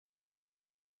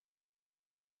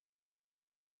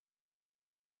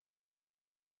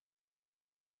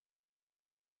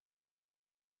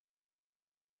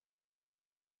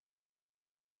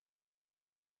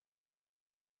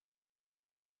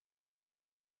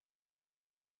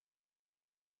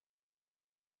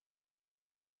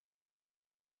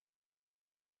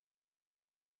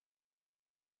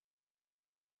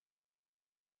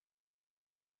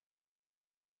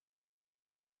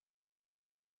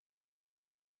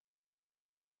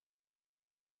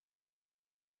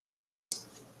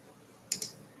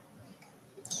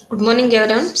Good morning,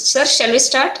 everyone. Sir, shall we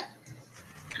start?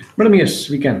 Madam, yes,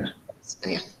 we can.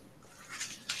 Yeah.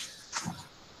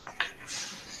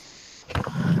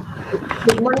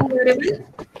 Good morning, everyone.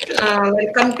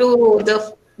 Welcome to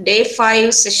the day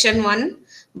 5, session 1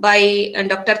 by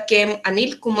Dr. K.M.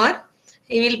 Anil Kumar.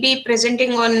 He will be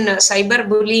presenting on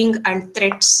cyberbullying and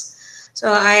threats.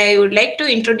 So I would like to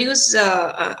introduce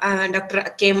Dr.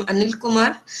 K.M. Anil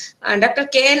Kumar. Dr.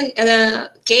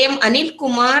 K.M. Anil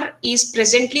Kumar is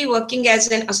presently working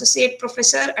as an associate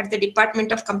professor at the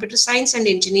Department of Computer Science and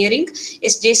Engineering,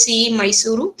 SJCE,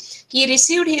 Mysuru. He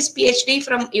received his PhD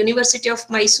from University of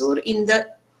Mysore in the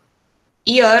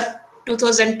year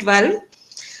 2012,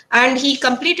 and he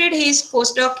completed his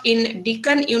postdoc in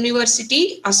Deakin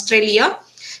University, Australia.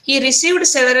 He received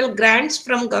several grants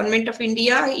from Government of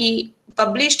India. He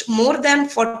published more than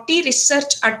 40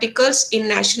 research articles in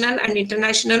national and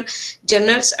international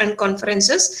journals and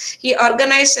conferences. He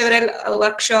organized several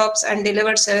workshops and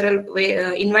delivered several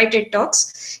invited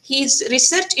talks. His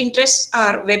research interests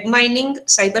are web mining,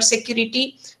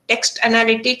 cybersecurity, text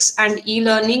analytics, and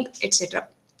e-learning, etc.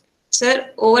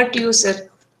 Sir, over to you, sir.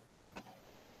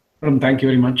 Thank you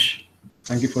very much.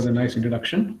 Thank you for the nice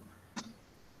introduction.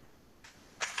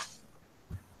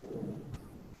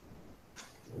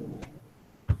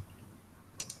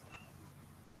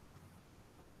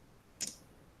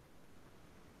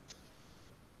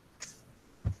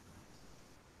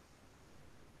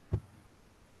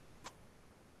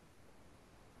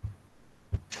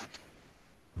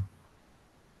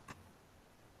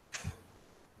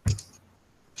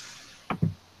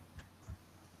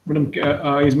 Madam,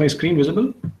 is my screen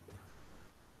visible?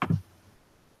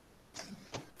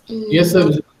 Yes,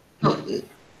 sir.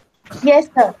 Yes,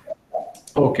 sir.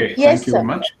 Okay, Yes, thank you sir. very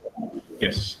much.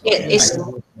 Yes. Yes.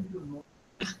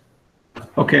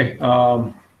 Okay,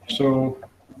 so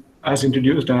as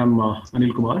introduced, I'm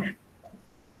Anil Kumar,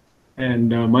 and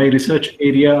my research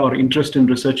area or interest in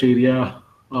research area,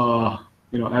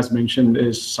 as mentioned,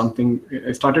 is something.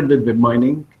 I started with web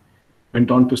mining, went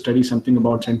on to study something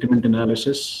about sentiment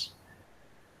analysis,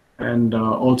 and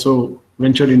also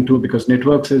ventured into, because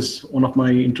networks is one of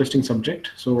my interesting subject,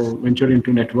 so ventured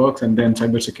into networks and then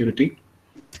cybersecurity.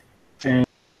 And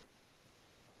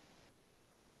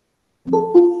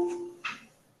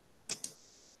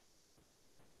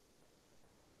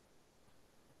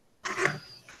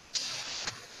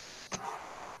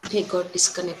He got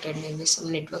disconnected, maybe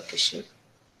some network issue.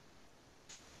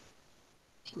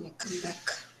 He may come back.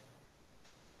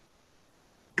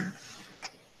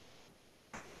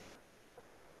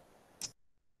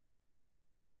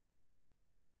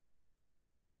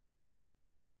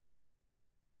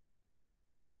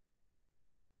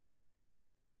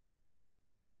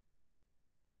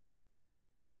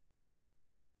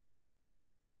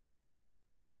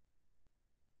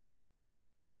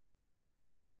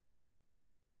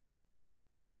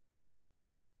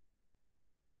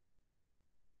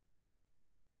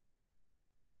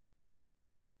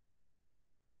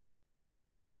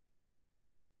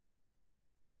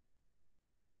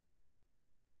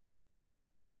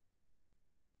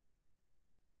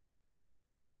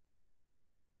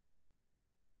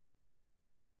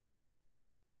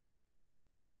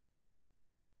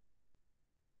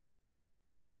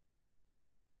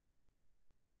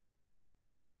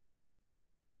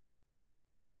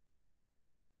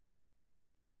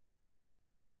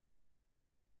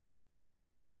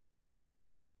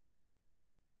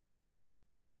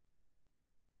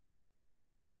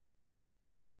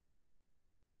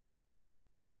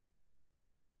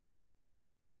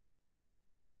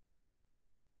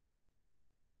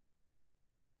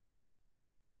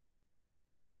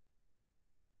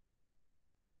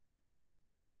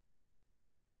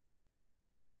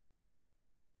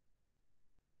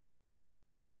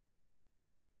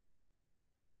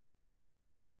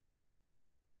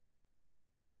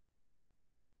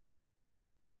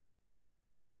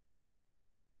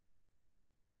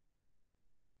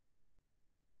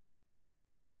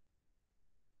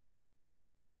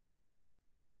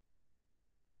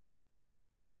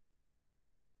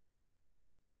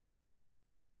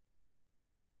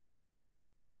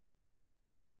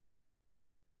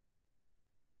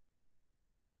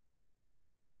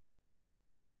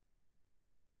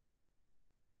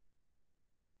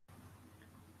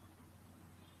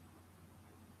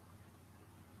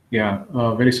 yeah,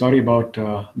 very sorry about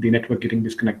the network getting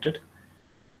disconnected.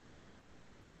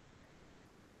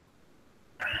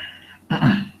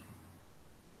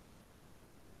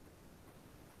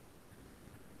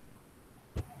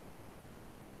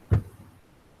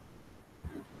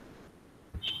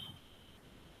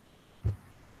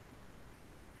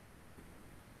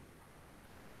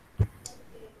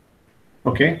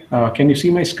 Okay, can you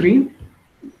see my screen?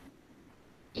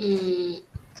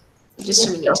 Just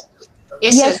a minute.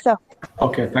 Yes, sir.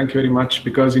 Okay, thank you very much.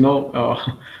 Because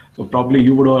so probably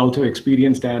you would also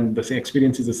experienced, and the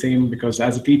experience is the same. Because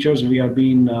as teachers, we are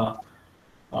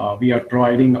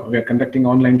conducting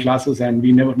online classes, and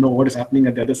we never know what is happening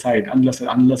at the other side, unless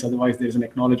otherwise there is an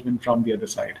acknowledgement from the other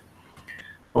side.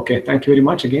 Okay, thank you very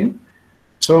much again.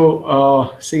 So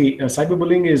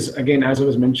cyberbullying is, again, as I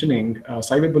was mentioning,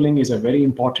 cyberbullying is a very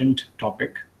important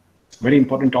topic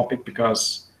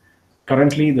because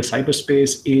currently the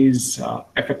cyberspace is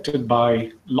affected by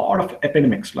a lot of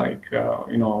epidemics, like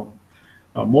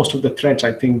most of the threats,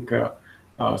 I think,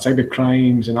 cyber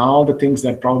crimes and all the things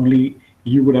that probably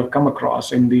you would have come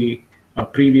across in the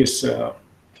previous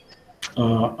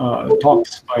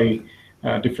talks by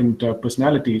different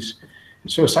personalities.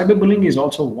 So cyberbullying is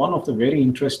also one of the very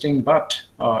interesting, but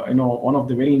one of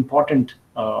the very important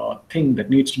thing that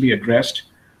needs to be addressed.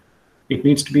 It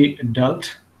needs to be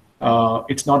dealt.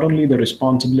 It's not only the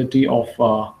responsibility of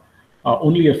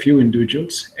only a few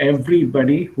individuals.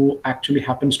 Everybody who actually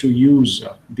happens to use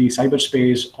the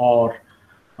cyberspace or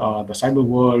the cyber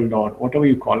world or whatever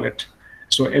you call it.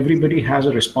 So everybody has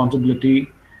a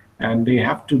responsibility, and they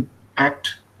have to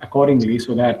act accordingly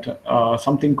so that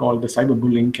something called the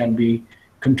cyberbullying can be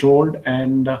controlled,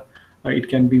 and it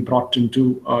can be brought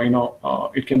into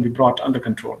it can be brought under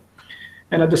control.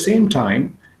 And at the same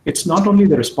time, it's not only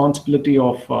the responsibility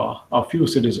of a few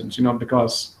citizens,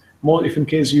 because if in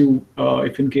case you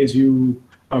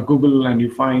Google and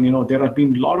you find, there have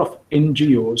been a lot of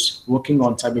NGOs working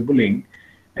on cyberbullying,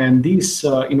 and these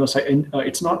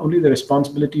it's not only the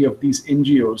responsibility of these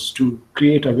NGOs to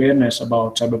create awareness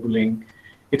about cyberbullying.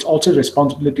 It's also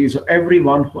responsibilities of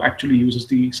everyone who actually uses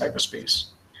the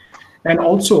cyberspace. And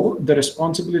also the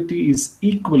responsibility is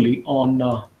equally on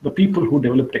the people who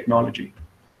develop technology.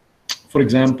 For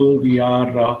example, we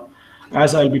are,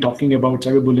 as I'll be talking about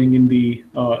cyberbullying in the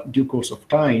due course of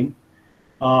time,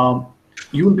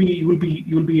 you'll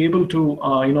be able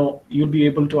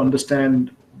to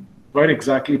understand where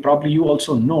exactly, probably you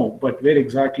also know, but where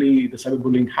exactly the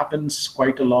cyberbullying happens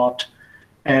quite a lot.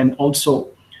 And also,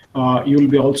 you'll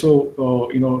be also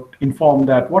informed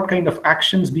that what kind of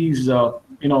actions these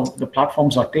the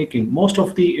platforms are taking. Most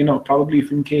of the probably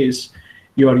if in case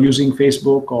you are using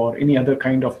Facebook or any other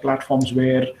kind of platforms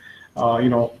where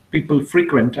people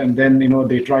frequent, and then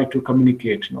they try to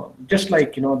communicate, just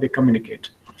like they communicate.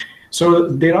 So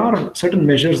there are certain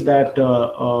measures that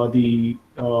the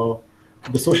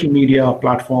social media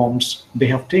platforms, they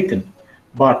have taken,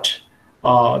 but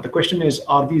the question is,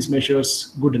 are these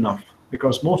measures good enough?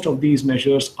 Because most of these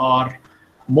measures are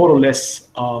more or less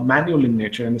manual in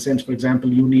nature, in the sense, for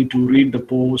example, you need to read the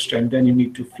post and then you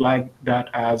need to flag that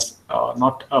as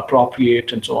not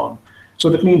appropriate and so on. So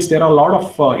that means there are a lot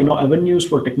of avenues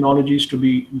for technologies to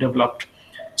be developed,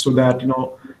 so that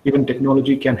even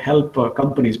technology can help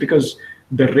companies, because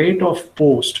the rate of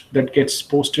post that gets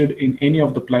posted in any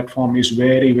of the platform is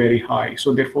very, very high.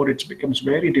 So therefore it becomes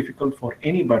very difficult for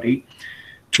anybody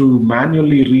to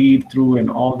manually read through and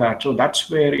all that. So that's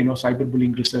where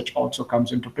cyberbullying research also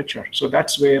comes into picture. So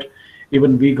that's where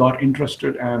even we got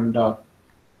interested, and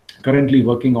currently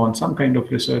working on some kind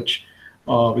of research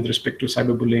with respect to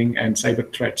cyberbullying and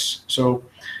cyber threats. So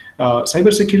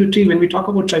cybersecurity, when we talk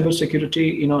about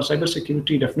cybersecurity,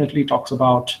 cybersecurity definitely talks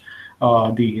about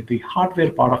the hardware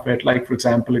part of it. Like, for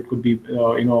example, it could be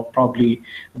probably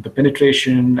the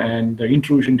penetration and the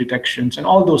intrusion detections and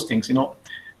all those things.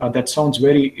 That sounds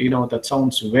very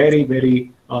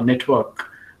very network.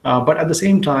 But at the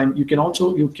same time, you cannot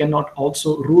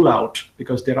also rule out,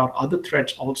 because there are other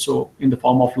threats also in the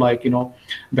form of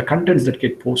the contents that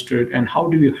get posted, and how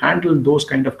do you handle those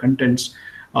kind of contents.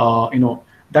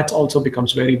 That also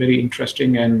becomes very, very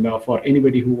interesting, and for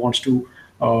anybody who wants to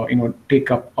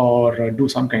take up or do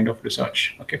some kind of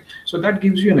research. Okay, so that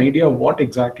gives you an idea of what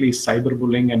exactly is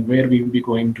cyberbullying and where we will be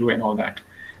going to and all that.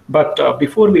 But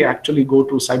before we actually go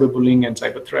to cyberbullying and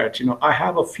cyber threats, I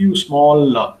have a few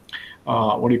small,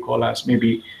 what do you call as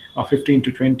maybe 15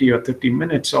 to 20 or 30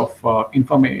 minutes of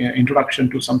introduction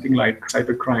to something like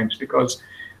cyber crimes, because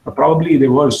probably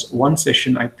there was one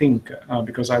session, I think,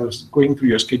 because I was going through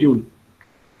your schedule,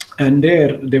 and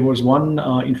there was one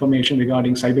information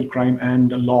regarding cybercrime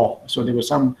and law. So there was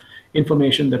some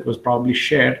information that was probably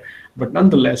shared, but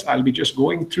nonetheless, I'll be just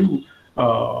going through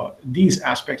these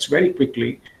aspects very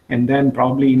quickly, and then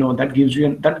probably that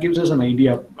gives us an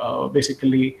idea,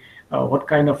 basically, what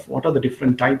are the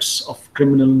different types of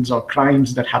criminals or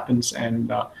crimes that happens,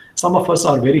 and some of us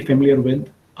are very familiar with,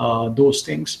 those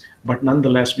things, but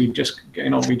nonetheless, we just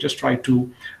try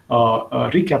to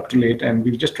recapitulate, and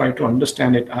we just try to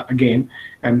understand it again,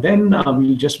 and then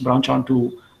we'll just branch on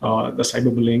to the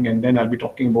cyberbullying, and then I'll be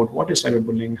talking about what is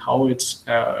cyberbullying, how it's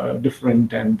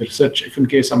different, and the research, if in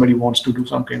case somebody wants to do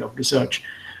some kind of research,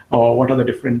 or what are the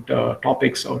different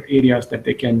topics or areas that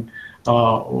they can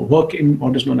work in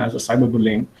what is known as a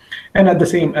cyberbullying. And at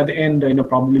the end,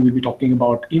 probably we'll be talking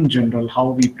about in general how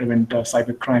we prevent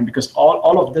cybercrime, because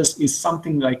all of this is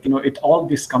something like, all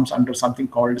this comes under something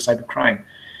called cybercrime.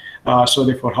 So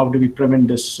therefore, how do we prevent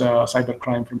this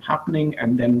cybercrime from happening?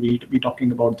 And then we'll be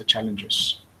talking about the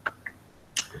challenges.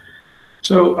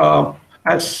 So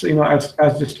as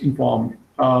just informed,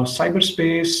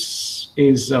 cyberspace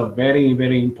is a very,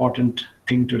 very important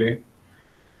thing today.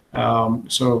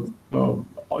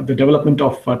 The development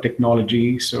of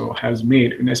technology has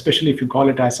made, and especially if you call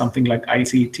it as something like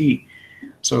ICT,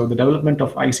 so the development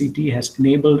of ICT has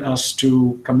enabled us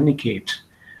to communicate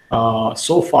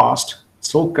so fast,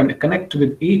 connect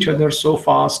with each other so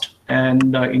fast,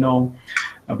 and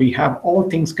we have all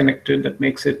things connected. That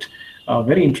makes it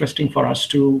very interesting for us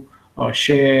to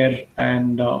share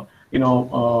and to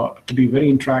be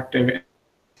very interactive.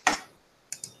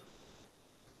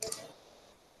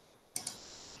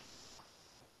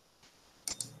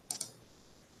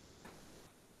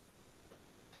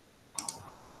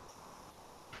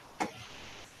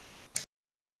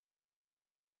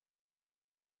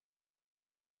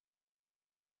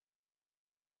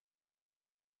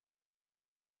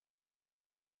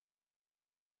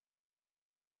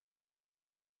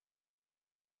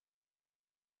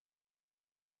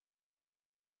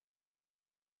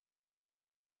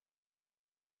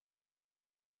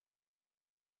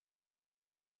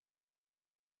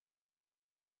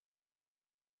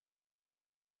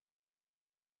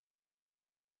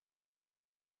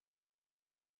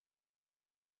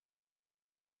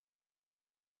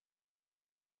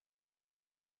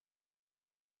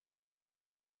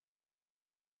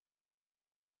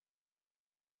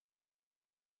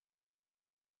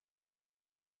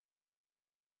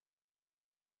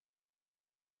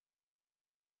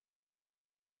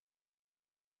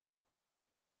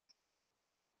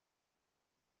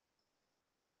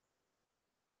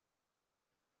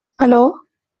 Hello.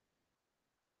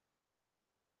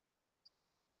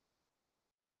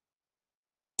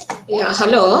 Yeah,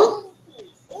 hello.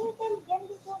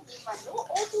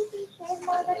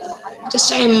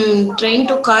 Just I'm trying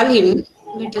to call him.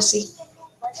 Let us see.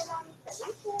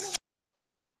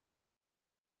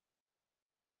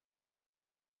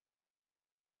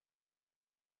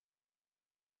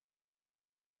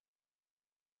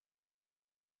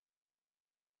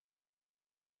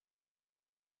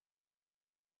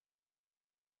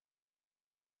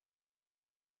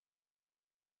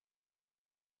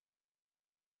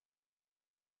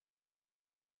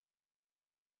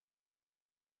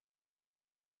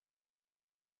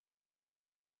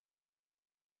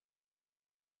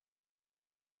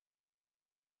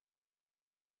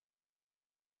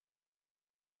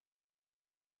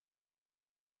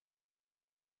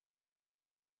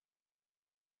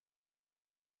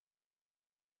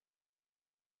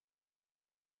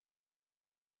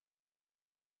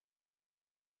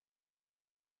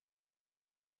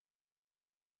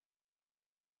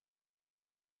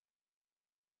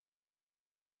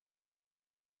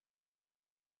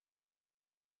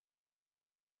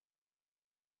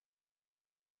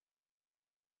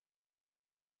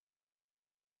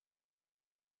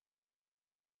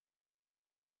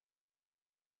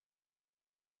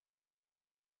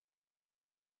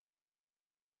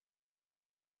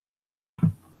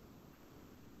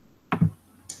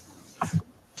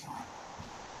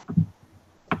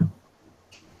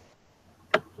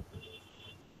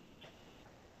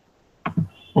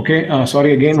 Okay,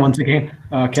 sorry again, once again.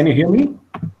 Can you hear me?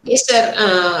 Yes,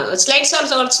 sir. Slides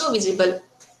are also visible.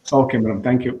 Okay, madam,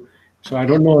 thank you. So I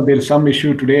don't know, there's some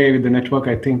issue today with the network,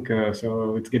 I think,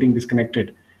 so it's getting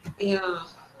disconnected. Yeah.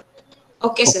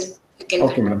 Okay, sir. You can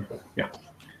Okay, madam. Yeah.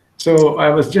 So I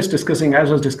was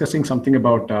discussing something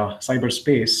about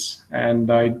cyberspace,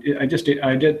 and I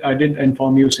did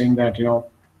inform you saying that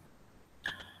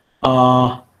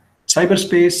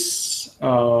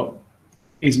cyberspace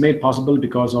is made possible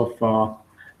because of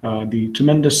the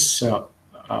tremendous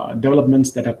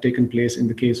developments that have taken place in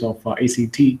the case of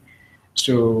ICT.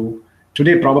 So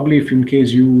today, probably, if in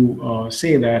case you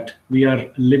say that we are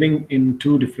living in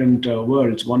two different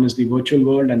worlds, one is the virtual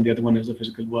world and the other one is the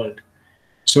physical world.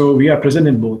 So we are present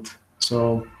in both.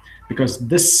 So because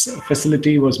this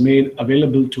facility was made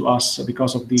available to us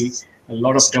because of a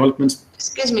lot of developments.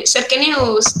 Excuse me, sir. Can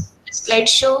you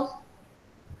slideshow?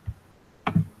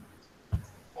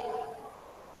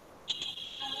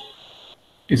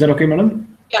 Is that okay,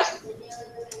 madam? Yeah.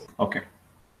 Okay.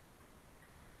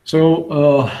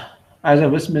 So as I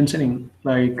was mentioning,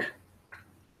 like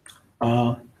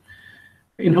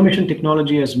information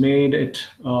technology has made it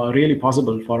really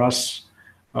possible for us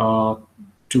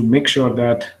to make sure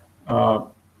that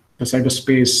the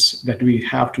cyberspace that we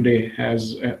have today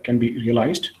can be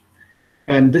realized.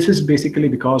 And this is basically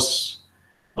because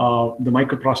the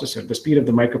microprocessor, the speed of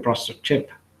the microprocessor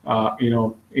chip,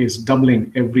 is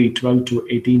doubling every 12 to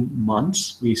 18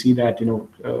 months. We see that,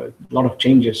 a lot of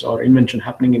changes or invention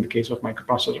happening in the case of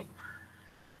microprocessor.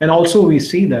 And also we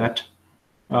see that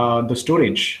the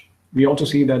storage, we also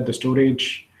see that the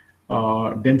storage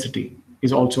density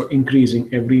is also increasing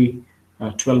every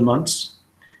 12 months.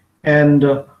 And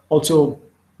also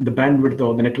the bandwidth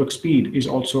or the network speed is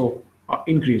also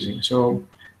increasing. So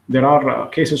there are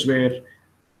cases where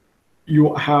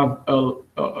you have a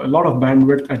lot of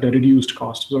bandwidth at a reduced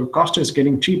cost. So the cost is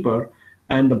getting cheaper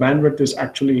and the bandwidth is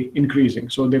actually increasing.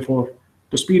 So therefore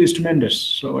the speed is tremendous.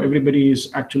 So everybody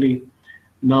is actually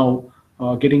now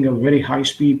getting a very high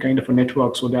speed kind of a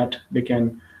network so that they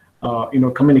can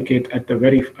communicate at the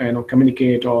very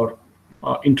communicate or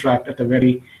interact at a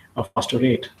very faster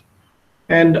rate.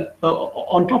 And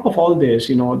on top of all this,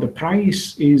 the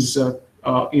price is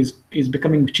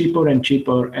becoming cheaper and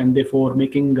cheaper, and therefore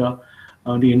making the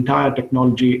entire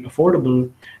technology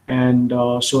affordable, and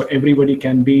so everybody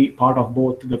can be part of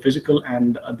both the physical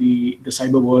and the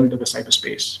cyber world or the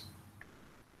cyberspace.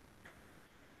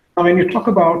 Now, when you talk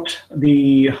about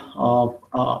the,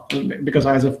 because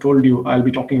as I've told you, I'll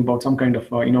be talking about some kind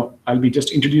of, I'll be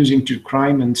just introducing to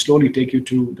crime and slowly take you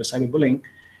to the cyberbullying.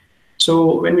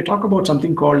 So when we talk about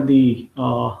something called the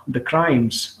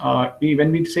crimes,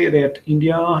 when we say that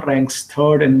India ranks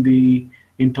third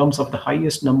in terms of the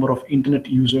highest number of internet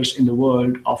users in the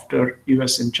world after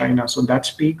US and China. So that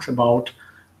speaks about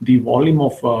the volume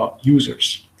of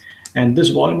users. And this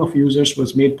volume of users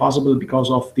was made possible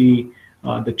because of the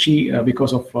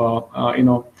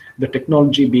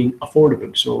technology being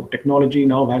affordable. So technology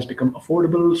now has become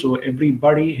affordable. So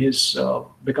everybody has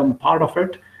become part of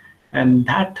it. And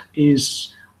that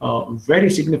is very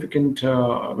significant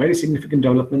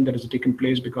development that has taken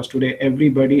place, because today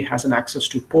everybody has an access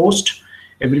to post,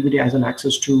 everybody has an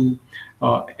access to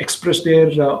express their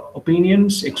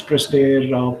opinions, express their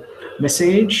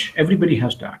message. Everybody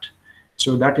has that.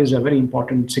 So that is a very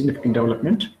important, significant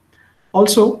development.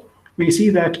 Also, we see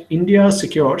that India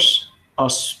secures a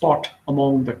spot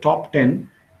among the top 10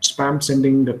 spam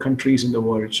sending the countries in the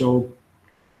world. So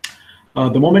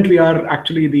the moment we are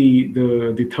actually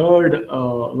the third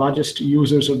largest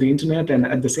users of the internet, and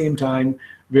at the same time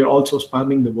we're also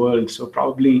spamming the world. So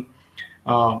probably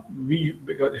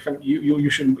you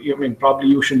should, probably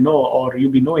you should know, or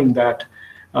you'll be knowing that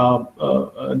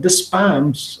this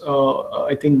spams,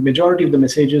 I think majority of the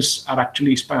messages are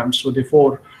actually spams. So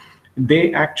therefore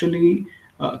they actually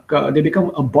they become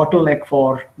a bottleneck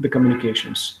for the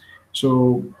communications.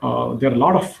 So there are a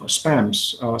lot of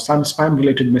spams, some spam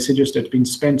related messages that have been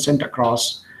sent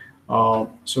across.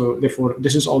 So therefore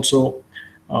this is also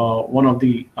one of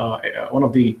the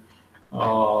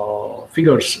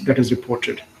figures that is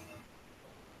reported.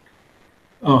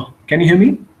 Can you hear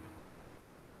me?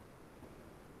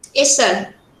 Yes,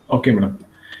 sir. Okay, madam.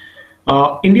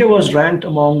 India was ranked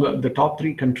among the top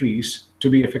 3 countries to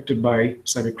be affected by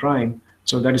cybercrime.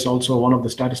 So that is also one of the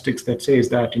statistics that says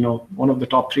that, one of the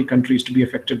top 3 countries to be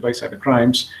affected by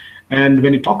cybercrimes. And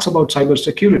when it talks about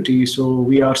cybersecurity, so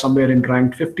we are somewhere in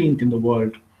ranked 15th in the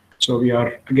world. So we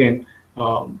are, again,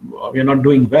 we are not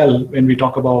doing well when we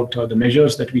talk about the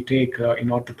measures that we take in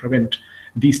order to prevent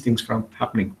these things from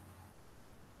happening.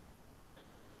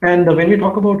 And when we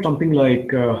talk about something like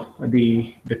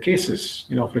the cases,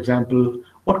 for example,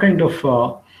 what kind of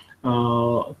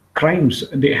crimes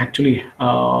they actually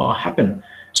happen.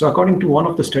 So according to one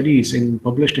of the studies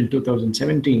published in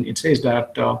 2017, it says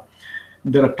that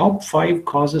there are top 5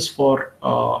 causes for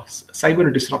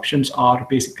cyber disruptions are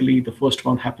basically, the first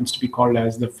one happens to be called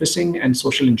as the phishing and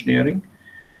social engineering.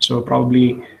 So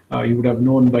probably you would have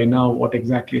known by now what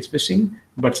exactly is phishing,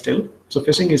 but still. So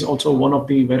phishing is also one of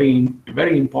the very,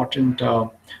 very important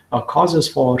causes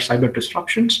for cyber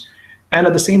disruptions. And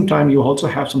at the same time, you also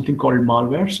have something called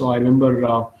malware. So I remember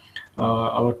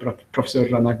our Professor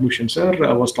Nagbhushan sir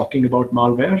was talking about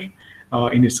malware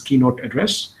in his keynote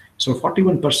address. So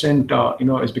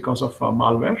 41% is because of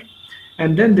malware.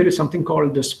 And then there is something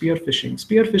called the spear phishing.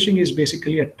 Spear phishing is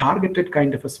basically a targeted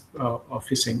kind of a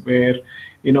phishing where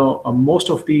most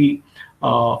of the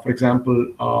for example,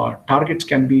 targets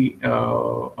can be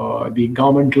the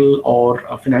governmental or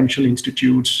financial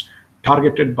institutes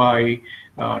targeted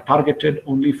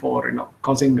only for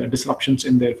causing disruptions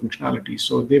in their functionality.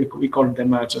 So we call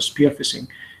them as a spear phishing.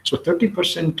 So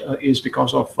 30% is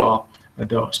because of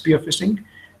the spear phishing,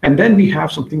 and then we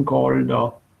have something called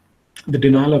the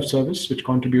denial of service, which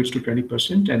contributes to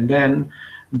 20%, and then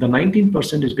the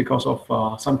 19% is because of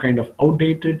some kind of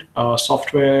outdated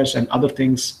softwares and other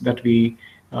things that we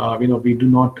do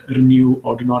not renew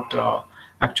or do not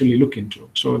actually look into.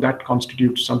 So that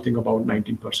constitutes something about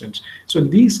 19%. So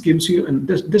this gives you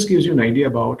an idea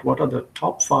about what are the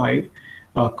top 5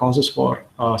 causes for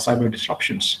cyber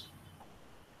disruptions.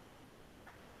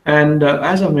 And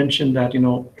as I mentioned that,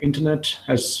 internet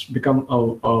has become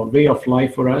a way of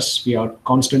life for us. We are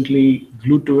constantly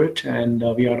glued to it, and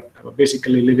we are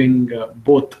basically living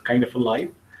both kind of a life.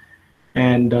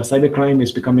 And cybercrime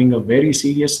is becoming a very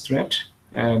serious threat.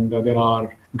 And there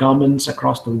are governments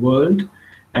across the world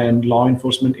and law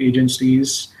enforcement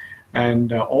agencies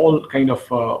and all kind of,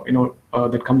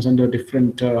 that comes under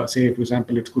different, say, for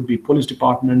example, it could be police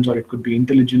departments or it could be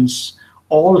intelligence,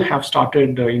 all have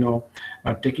started,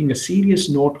 taking a serious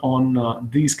note on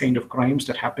these kind of crimes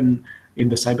that happen in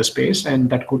the cyberspace, and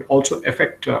that could also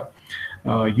affect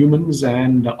humans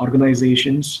and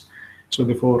organizations. So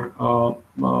therefore,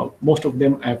 most of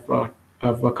them have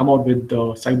come out with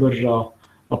cyber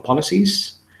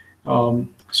policies.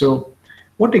 So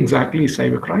what exactly is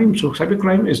cybercrime? So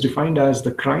cybercrime is defined as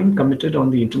the crime committed on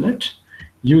the internet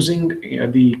using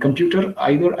the computer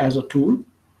either as a tool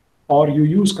or you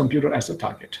use computer as a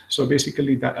target. So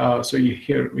basically,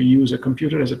 here we use a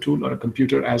computer as a tool or a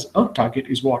computer as a target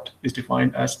is what is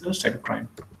defined as the cybercrime.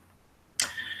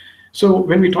 So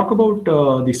when we talk about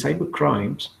the cyber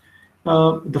crimes,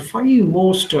 the 5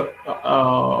 most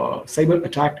cyber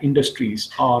attacked industries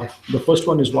are, the first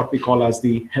one is what we call as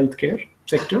the healthcare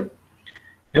sector.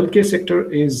 Healthcare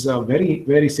sector is very,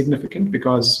 very significant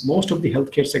because most of the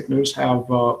healthcare sectors have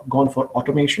gone for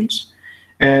automations,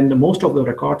 and most of the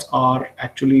records are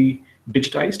actually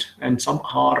digitized, and some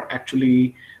are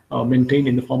actually maintained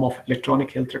in the form of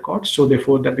electronic health records. So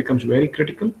therefore, that becomes very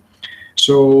critical.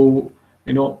 So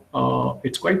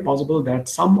it's quite possible that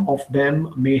some of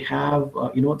them may have,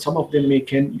 some of them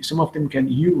can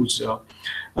use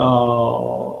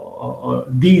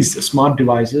these smart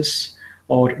devices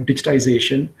or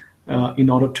digitization in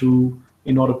order to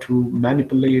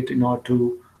manipulate, in order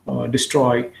to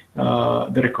destroy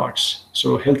the records.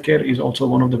 So healthcare is also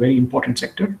one of the very important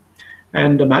sector.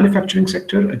 And the manufacturing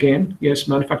sector, again, yes,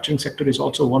 manufacturing sector is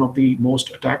also one of the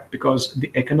most attacked because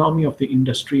the economy of the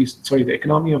industries, the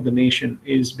economy of the nation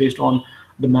is based on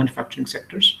the manufacturing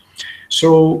sectors.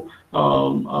 So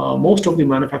most of the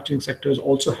manufacturing sectors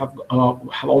also have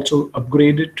also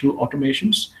upgraded to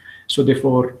automations. So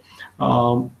therefore,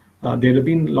 there have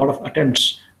been a lot of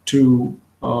attempts to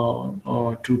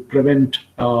prevent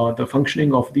the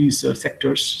functioning of these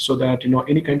sectors so that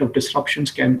any kind of disruptions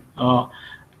can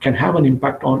have an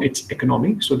impact on its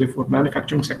economy. So therefore,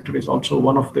 manufacturing sector is also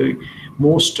one of the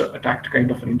most attacked kind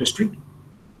of an industry.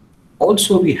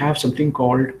 Also, we have something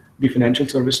called the financial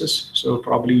services. So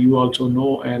probably you also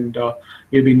know, and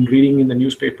we've been reading in the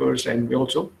newspapers, and we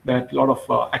also that a lot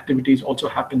of activities also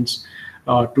happens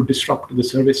to disrupt the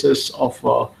services of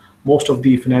most of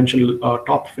the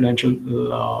top financial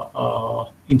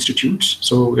institutes.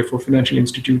 So therefore, financial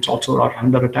institutes also are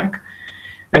under attack.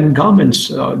 And governments,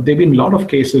 there've been a lot of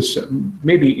cases,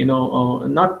 maybe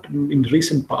not in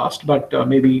recent past, but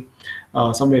maybe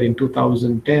somewhere in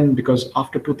 2010, because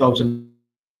after 2000,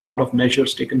 a lot of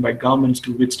measures taken by governments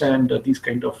to withstand these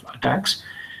kind of attacks.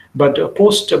 But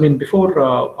before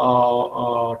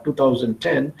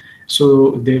 2010,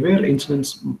 so there were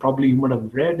incidents, probably you might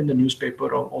have read in the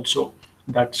newspaper also,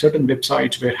 that certain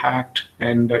websites were hacked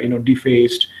and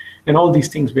defaced, and all these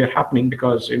things were happening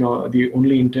because the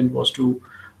only intent was to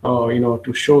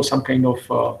to show some kind of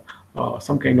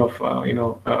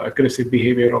aggressive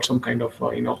behavior or some kind of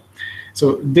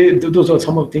so those are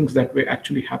some of the things that were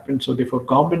actually happened. So therefore,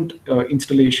 government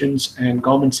installations and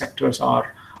government sectors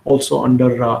are also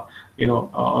under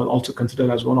also considered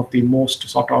as one of the most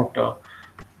sought out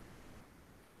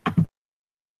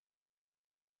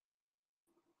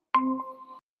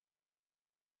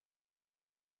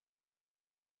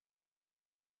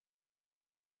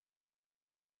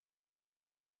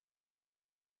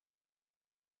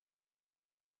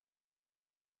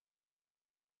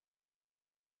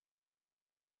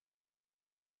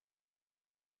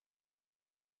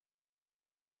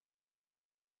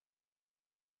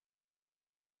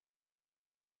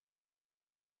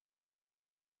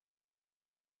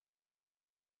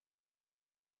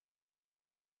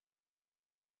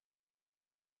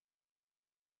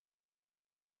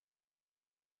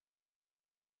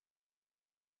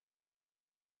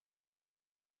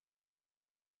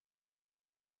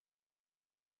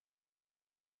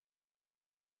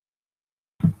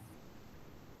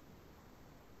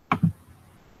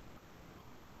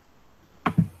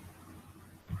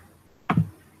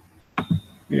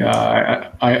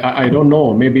Yeah, I don't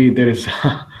know. Maybe there is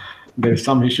there is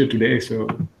some issue today, so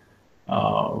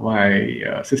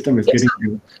my system is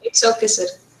getting It's okay, sir.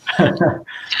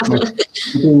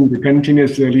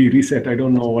 continuously reset. I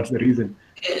don't know what's the reason.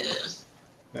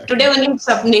 Today only it's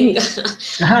happening.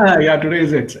 Yeah, today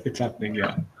it's happening.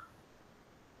 Yeah.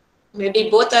 Maybe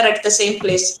both are at the same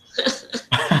place.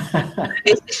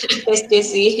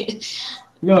 SJC.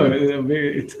 No,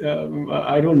 it's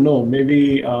I don't know.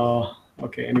 Maybe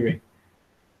okay. Anyway.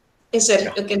 Yes,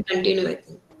 sir. You can continue. I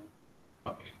think.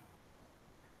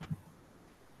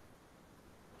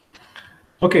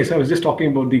 Okay, so I was just talking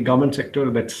about the government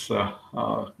sector. That's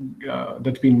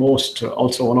been most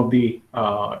also one of the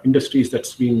industries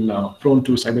that's been prone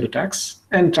to cyber attacks,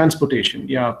 and transportation.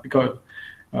 Yeah, because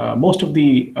most of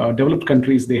the developed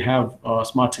countries, they have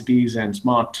smart cities and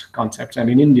smart concepts, and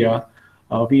in India,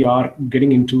 we are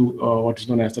getting into what is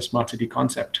known as the smart city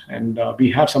concept, and we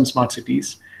have some smart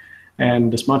cities,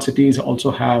 and the smart cities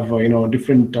also have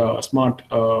different smart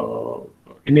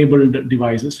enabled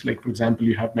devices. Like, for example,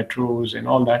 you have metros and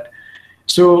all that.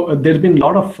 So there's been a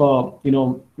lot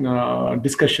of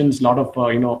discussions, a lot of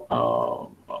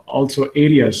also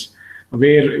areas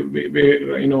where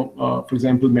for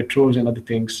example, metros and other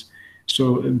things.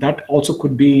 So that also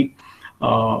could be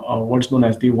what's known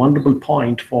as the vulnerable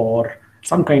point for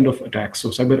some kind of attacks, so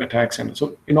cyber attacks. And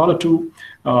so in order to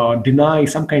deny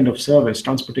some kind of service,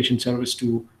 transportation service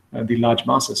to the large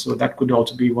masses, so that could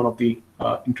also be one of the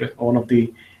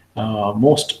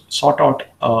most sought out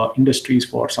industries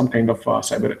for some kind of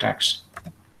cyber attacks.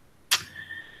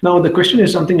 Now, the question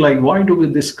is something like, why do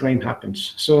this crime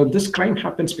happens? So this crime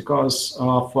happens because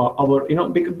of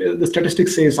the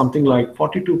statistics say something like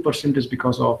 42% is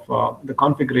because of the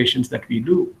configurations that we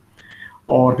do,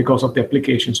 or because of the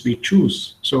applications we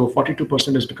choose. So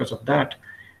 42% is because of that.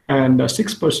 And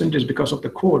 6% is because of the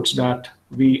codes that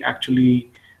we actually,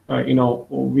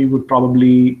 we would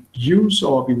probably use,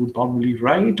 or we would probably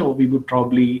write, or we would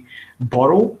probably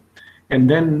borrow. And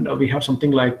then we have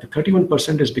something like the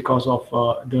 31% is because of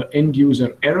the end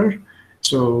user error.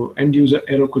 So end user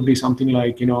error could be something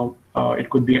like, it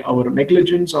could be our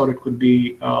negligence, or it could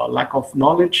be lack of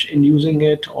knowledge in using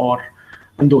it,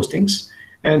 and those things.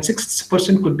 And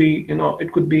 6% could be,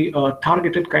 it could be a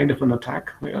targeted kind of an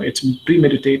attack. It's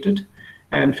premeditated.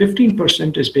 And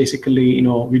 15% is basically,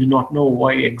 we do not know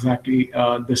why exactly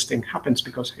this thing happens,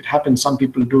 because it happens. Some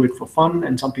people do it for fun,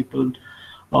 and some people,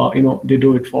 they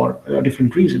do it for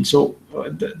different reasons. So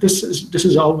this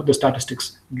is how the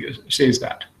statistics says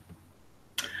that.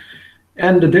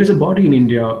 And there's a body in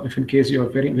India, if in case you're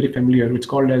very, very familiar, it's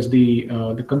called as the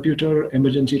Computer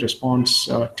Emergency Response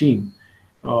Team.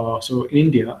 So in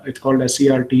India, it's called as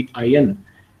CRTIN.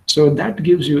 So that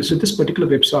gives you, so this particular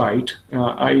website,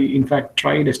 I in fact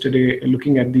tried yesterday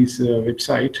looking at this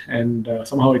website, and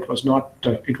somehow it was not,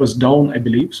 it was down, I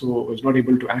believe, so I was not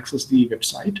able to access the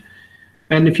website.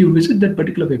 And if you visit that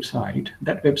particular website,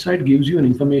 that website gives you an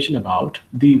information about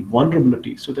the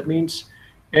vulnerability. So that means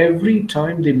every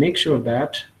time they make sure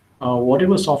that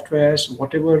whatever softwares,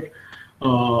 whatever,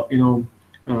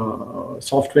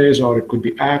 softwares, or it could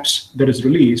be apps that is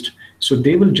released, so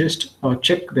they will just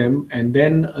check them, and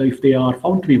then if they are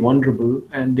found to be vulnerable,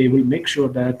 and they will make sure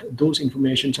that those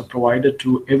informations are provided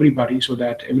to everybody, so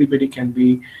that everybody can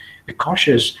be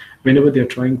cautious whenever they're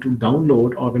trying to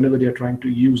download, or whenever they're trying to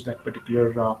use that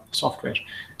particular software.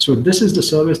 So this is the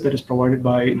service that is provided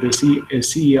by the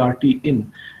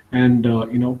CERT-IN, and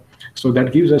so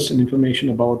that gives us an information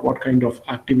about what kind of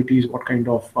activities, what kind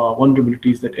of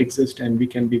vulnerabilities that exist, and we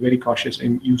can be very cautious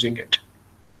in using it.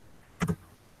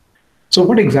 So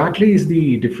what exactly is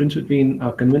the difference between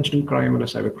a conventional crime and a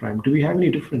cyber crime? Do we have any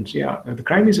difference? Yeah, the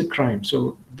crime is a crime,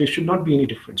 so there should not be any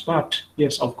difference. But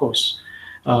yes, of course,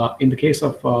 in the case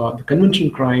of the conventional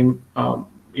crime,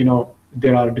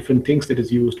 there are different things that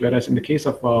is used, whereas in the case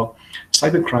of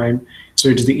cyber crime, so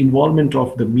it's the involvement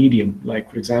of the medium.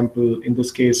 Like, for example, in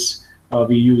this case,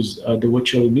 we use the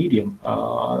virtual medium,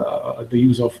 the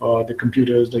use of the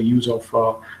computers, the use of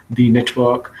the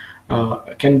network,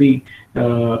 can be,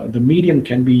 the medium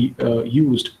can be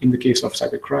used in the case of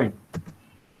cybercrime.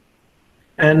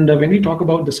 And when we talk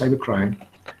about the cybercrime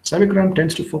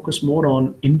tends to focus more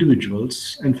on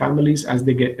individuals and families as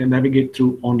they navigate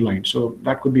through online. So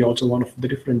that could be also one of the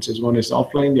differences. One is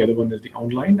offline, the other one is the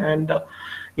online. And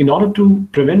in order to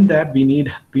prevent that, we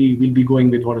will be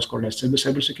going with what is called as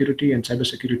cybersecurity, and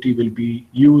cybersecurity will be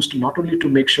used not only to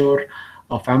make sure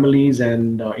families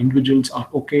and individuals are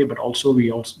okay, but also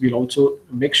we'll also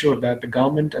make sure that the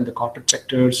government and the corporate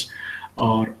sectors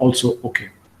are also okay.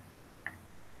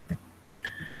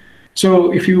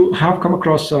 So if you have come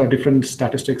across different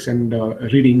statistics and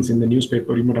readings in the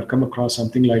newspaper, you might have come across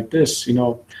something like this,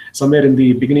 somewhere in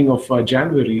the beginning of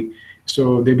January.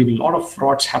 So there have been a lot of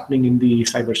frauds happening in the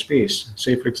cyberspace.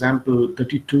 Say, for example,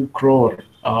 32 crore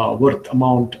worth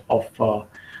amount of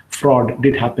fraud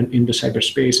did happen in the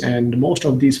cyberspace. And most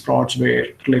of these frauds were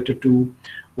related to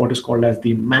what is called as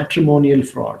the matrimonial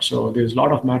fraud. So there's a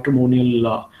lot of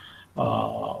matrimonial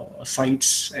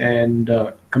sites and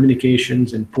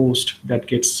communications and posts that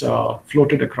gets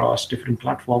floated across different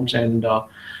platforms, and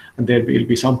there will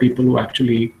be some people who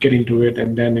actually get into it,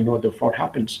 and then the fraud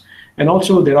happens. And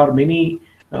also there are many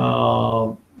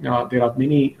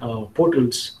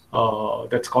portals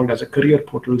that's called as a career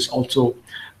portals also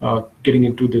getting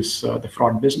into this the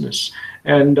fraud business.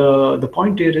 And the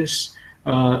point here is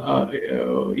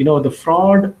the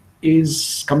fraud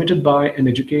is committed by an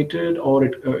educated, or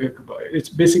it's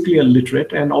basically a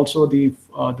literate, and also the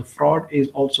fraud is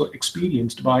also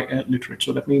experienced by a literate.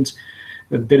 So that means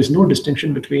that there is no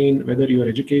distinction between whether you are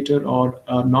educated or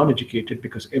non-educated,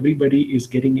 because everybody is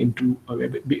getting into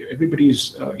everybody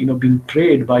is being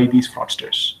preyed by these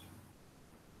fraudsters.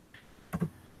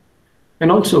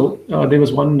 And also there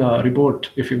was one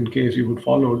report, if in case you would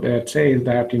follow, that says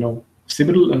that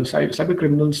cyber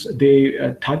criminals, they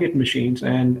target machines,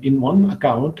 and in one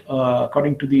account,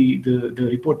 according to the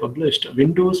report published,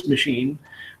 Windows machine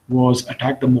was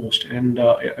attacked the most. And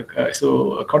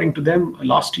so according to them,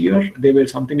 last year there were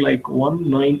something like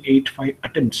 1985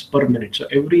 attempts per minute. So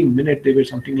every minute there were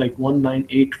something like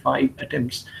 1985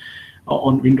 attempts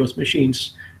on Windows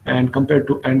machines, and compared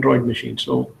to Android machines.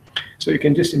 So you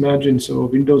can just imagine, so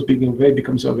Windows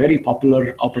becomes a very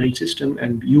popular operating system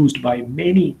and used by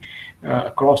many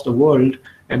across the world.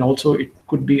 And also it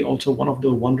could be also one of the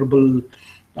vulnerable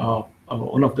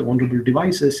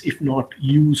devices, if not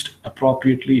used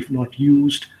appropriately, if not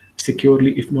used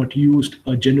securely, if not used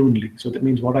genuinely. So that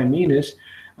means, what I mean is,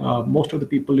 most of the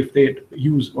people, if they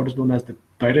use what is known as the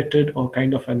pirated or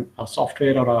kind of a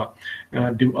software or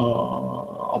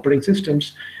operating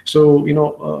systems, so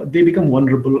they become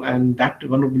vulnerable, and that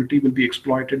vulnerability will be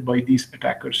exploited by these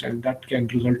attackers, and that can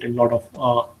result in a lot of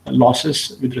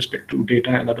losses with respect to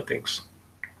data and other things.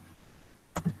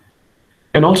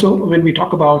 And also, when we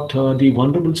talk about the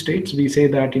vulnerable states, we say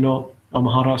that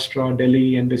Maharashtra,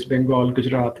 Delhi, and West Bengal,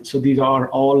 Gujarat. So these are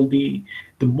all the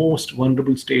most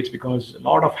vulnerable states, because a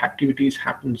lot of activities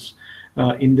happens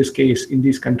in this case, in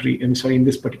this country, in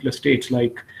this particular states.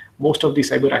 Like most of the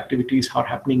cyber activities are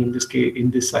happening in this case,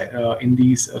 in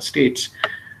these states.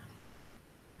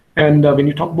 And when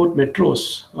you talk about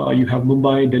metros, you have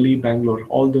Mumbai, Delhi, Bangalore,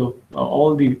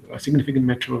 all the significant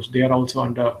metros. They are also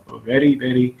under a very,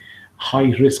 very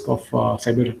high risk of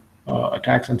cyber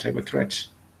attacks and cyber threats.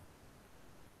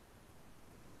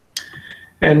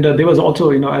 And there was also,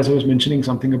 as I was mentioning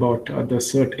something about the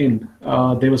CERT-in,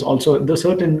 there was also the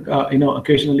CERT-in,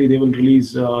 occasionally they will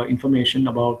release information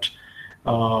about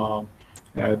the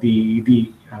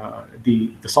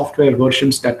software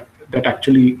versions that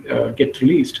actually get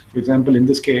released. For example, in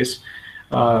this case,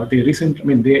 they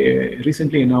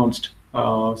recently announced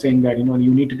saying that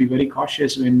you need to be very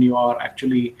cautious when you are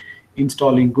actually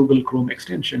installing Google Chrome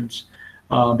extensions,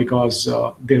 because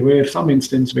there were some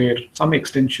instances where some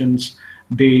extensions,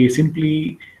 they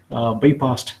simply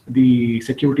bypassed the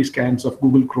security scans of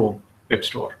Google Chrome Web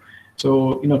Store.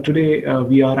 So today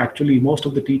we are actually, most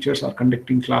of the teachers are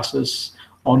conducting classes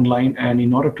online, and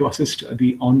in order to assist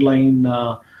the online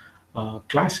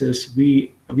classes,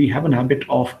 we have an habit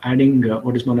of adding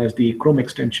what is known as the Chrome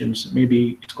extensions.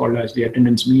 Maybe it's called as the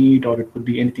Attendance Meet, or it could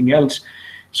be anything else.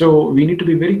 So we need to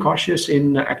be very cautious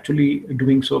in actually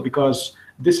doing so, because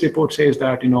this report says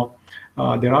that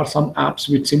there are some apps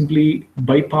which simply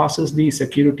bypasses the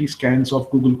security scans of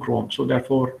Google Chrome. So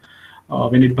therefore,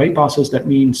 when it bypasses, that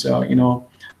means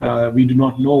we do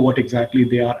not know what exactly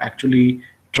they are actually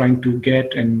trying to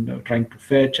get and trying to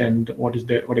fetch, and what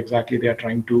exactly they are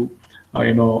trying to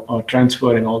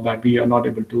transfer and all that. We are not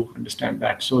able to understand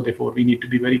that. So therefore, we need to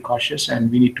be very cautious,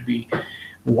 and we need to be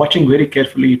watching very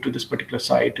carefully to this particular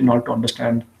site in order to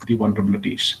understand the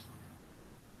vulnerabilities.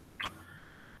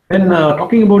 Then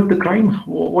talking about the crime,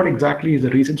 what exactly is the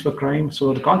reasons for crime?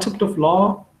 So the concept of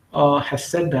law has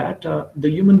said that the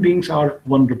human beings are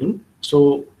vulnerable.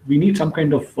 So we need some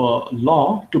kind of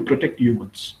law to protect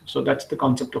humans. So that's the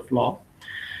concept of law.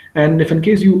 And if in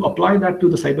case you apply that to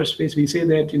the cyberspace, we say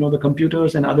that the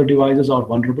computers and other devices are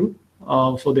vulnerable.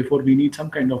 So therefore, we need some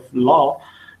kind of law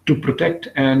to protect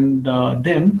and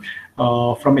them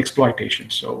from exploitation.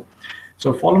 So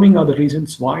following are the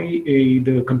reasons why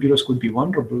the computers could be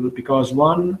vulnerable, because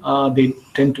one, they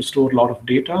tend to store a lot of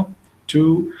data.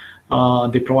 Two,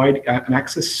 They provide an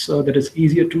access that is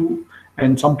easier to,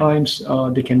 and sometimes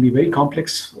they can be very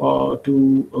complex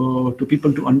to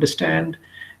people to understand,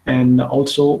 and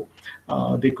also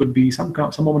there could be some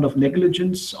amount of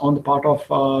negligence on the part of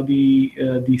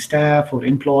the staff or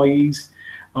employees,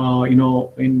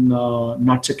 in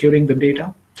not securing the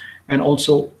data. And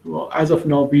also, as of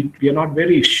now, we are not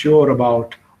very sure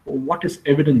about what is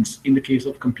evidence in the case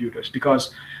of computers,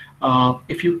 because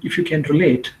if you can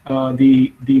relate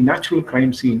the natural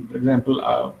crime scene, for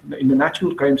example, in the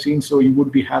natural crime scene, so you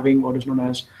would be having what is known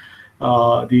as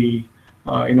the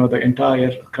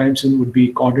entire crime scene would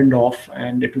be cordoned off,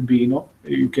 and it would be,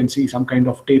 you can see some kind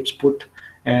of tapes put,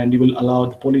 and you will allow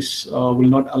the police will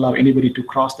not allow anybody to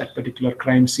cross that particular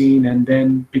crime scene, and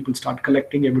then people start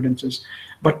collecting evidences.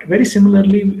 But very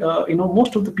similarly,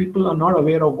 most of the people are not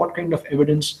aware of what kind of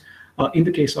evidence in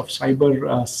the case of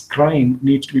cyber crime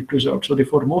needs to be preserved. So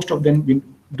therefore, most of them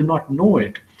do not know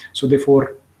it. So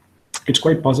therefore, it's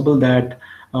quite possible that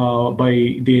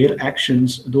by their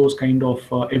actions, those kind of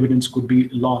evidence could be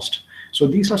lost. So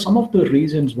these are some of the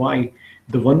reasons why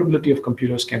the vulnerability of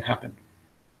computers can happen.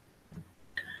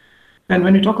 And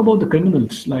when you talk about the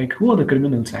criminals, like who are the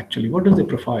criminals actually? What is their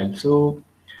profile? So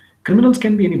criminals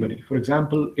can be anybody. For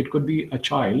example, it could be a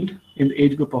child in the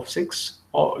age group of 6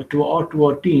 or to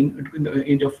a teen in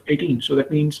the age of 18. So that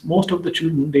means most of the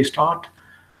children, they start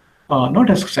not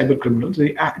as cyber criminals.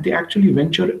 They actually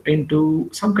venture into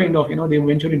some kind of, they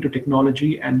venture into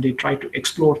technology, and they try to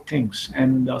explore things.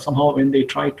 And somehow when they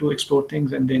try to explore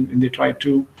things, and then when they try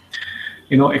to,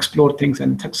 explore things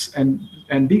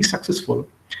and be successful,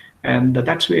 and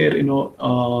that's where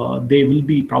they will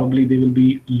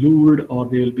be lured, or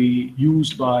they will be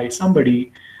used by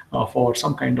somebody for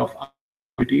some kind of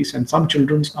activities. And some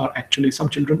children are actually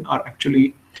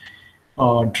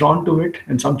drawn to it,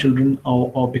 and some children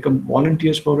become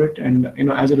volunteers for it, and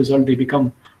as a result they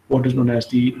become what is known as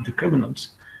the criminals.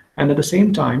 And at the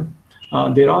same time,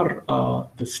 there are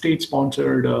the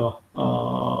state-sponsored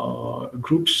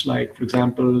groups, like, for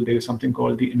example, there is something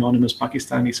called the Anonymous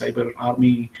Pakistani Cyber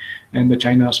Army, and the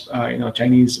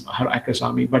Chinese Hackers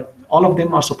Army. But all of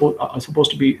them are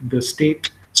supposed to be the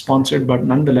state-sponsored, but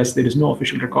nonetheless, there is no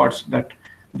official records that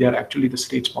they are actually the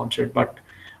state-sponsored. But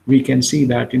we can see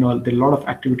that there are a lot of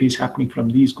activities happening from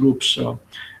these groups,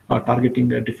 targeting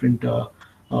different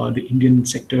the Indian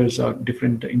sectors,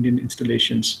 different Indian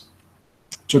installations.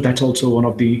 So that's also one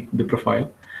of the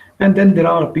profile. And then there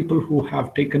are people who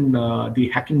have taken the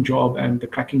hacking job and the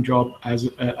cracking job as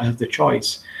the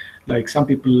choice. Like some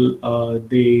people,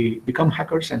 they become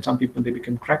hackers, and some people, they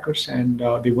become crackers, and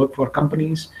they work for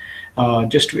companies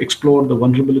just to explore the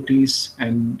vulnerabilities.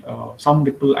 And some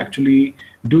people actually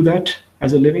do that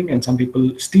as a living, and some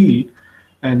people steal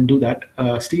and do that,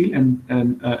 steal and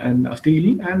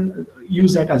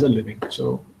use that as a living.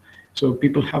 So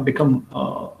people have become,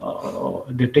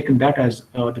 they've taken that as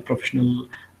the professional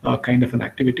kind of an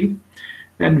activity.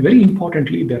 And very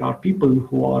importantly, there are people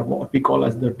who are what we call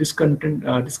as the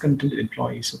discontented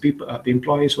employees. So people, the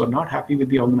employees who are not happy with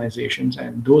the organizations,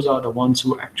 and those are the ones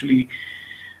who actually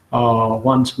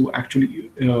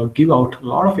give out a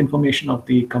lot of information of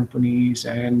the companies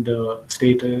and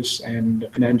status and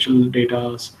financial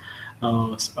data,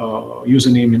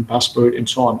 username and password and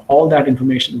so on. All that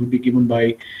information will be given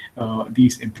by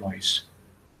these employees.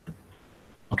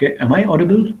 Okay, am I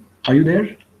audible? Are you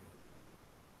there?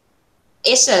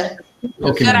 Yes, sir.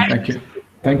 Okay, thank you.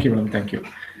 Thank you, madam. Thank you.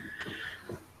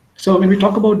 So when we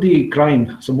talk about the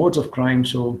crime, so modes of crime,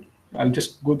 so I'll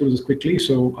just go through this quickly.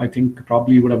 So I think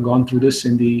probably you would have gone through this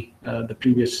in the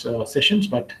previous sessions,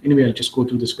 but anyway, I'll just go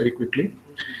through this very quickly.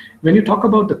 When you talk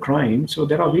about the crime, so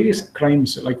there are various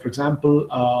crimes, like for example,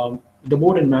 the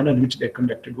mode and manner in which they're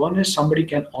conducted. One is somebody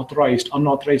can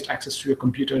unauthorized access to your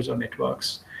computers or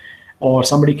networks, or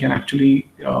somebody can actually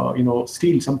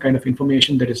steal some kind of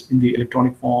information that is in the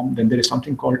electronic form. Then there is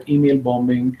something called email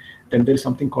bombing. Then there is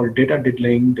something called data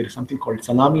diddling. There is something called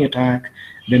salami attack.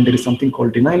 Then there is something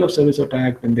called denial of service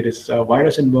attack. Then there is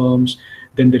virus and worms.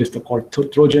 Then there is the called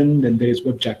Trojan. Then there is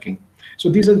webjacking. So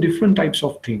these are different types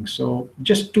of things. So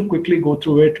just to quickly go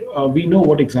through it, we know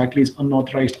what exactly is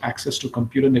unauthorized access to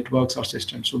computer networks or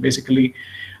systems. So basically,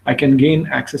 I can gain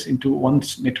access into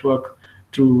one's network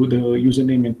through the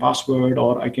username and password,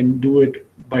 or I can do it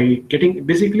by getting,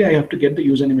 basically I have to get the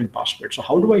username and password. So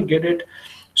how do I get it?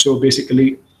 So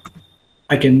basically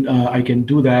I can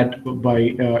do that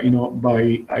by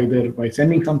by either by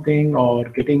sending something, or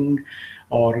getting,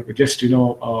 or just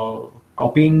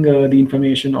copying the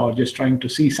information, or just trying to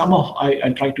see. Somehow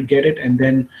I try to get it, and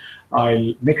then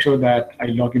I'll make sure that I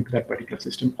log into that particular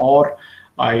system, or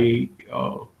I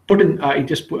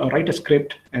write a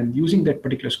script, and using that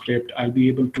particular script, I'll be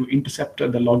able to intercept the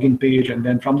login page, and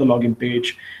then from the login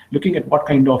page, looking at what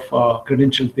kind of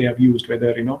credentials they have used,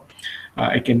 whether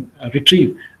I can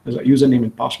retrieve the username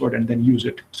and password and then use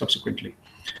it subsequently.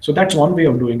 So that's one way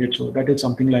of doing it. So that is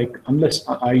something like, unless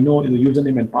I know the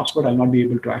username and password, I'll not be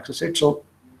able to access it. So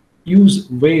use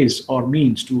ways or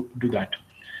means to do that.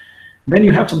 Then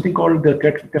you have something called the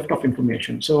theft of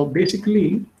information. So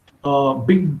basically,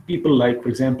 big people like, for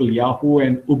example, Yahoo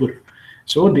and Uber.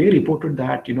 So they reported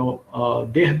that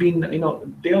they have been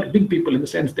they are big people in the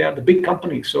sense they are the big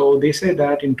companies. So they said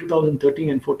that in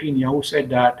 2013 and 14, Yahoo said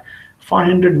that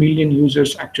 500 million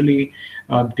users actually,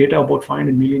 data about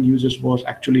 500 million users was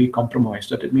actually compromised.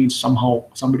 That it means somehow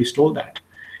somebody stole that.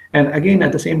 And again,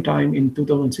 at the same time, in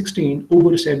 2016,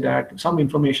 Uber said that some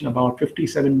information about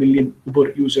 57 million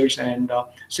Uber users and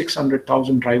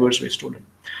 600,000 drivers were stolen.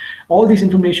 All these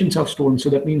informations are stolen, so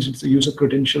that means it's the user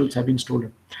credentials have been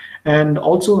stolen. And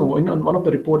also, in one of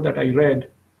the report that I read,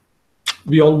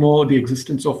 we all know the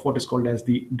existence of what is called as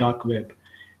the dark web.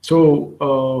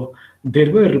 So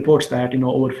there were reports that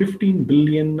over 15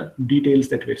 billion details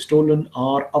that were stolen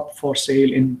are up for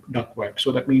sale in dark web.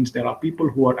 So that means there are people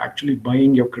who are actually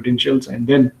buying your credentials and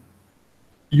then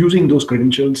using those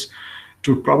credentials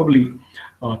to probably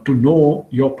to know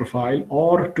your profile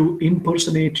or to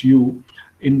impersonate you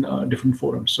in different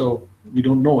forums. So we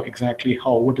don't know exactly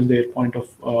what is their point of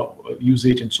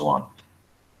usage and so on.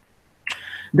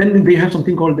 Then we have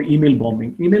something called the email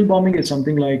bombing. Email bombing is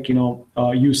something like,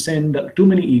 you send too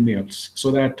many emails so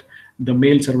that the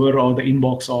mail server or the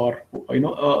inbox or,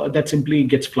 that simply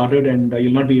gets flooded and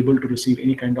you'll not be able to receive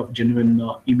any kind of genuine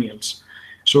emails.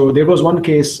 So there was one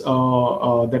case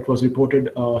that was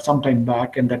reported some time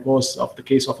back, and that was of the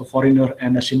case of a foreigner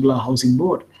and a Shimla housing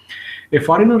board. A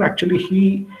foreigner actually,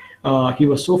 he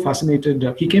was so fascinated.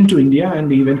 He came to India and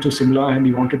he went to Shimla and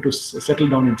he wanted to settle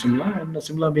down in Shimla, and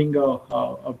Shimla being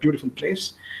a beautiful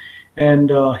place,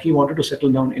 and he wanted to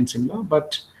settle down in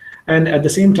Shimla. And at the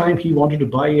same time, he wanted to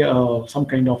buy some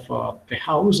kind of a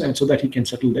house, and so that he can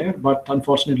settle there. But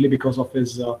unfortunately, because of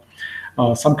his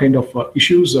some kind of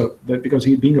issues, that because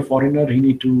he being a foreigner, he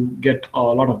need to get a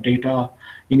lot of data.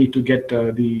 He need to get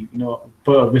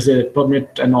the visit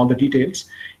permit and all the details.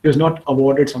 He was not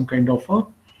awarded some kind of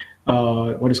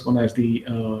what is known as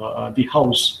the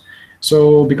house.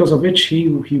 So because of which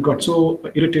he got so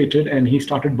irritated and he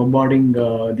started bombarding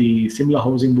the Shimla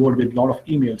housing board with a lot of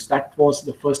emails. That was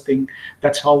the first thing.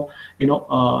 That's how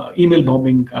email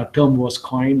bombing term was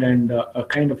coined, and a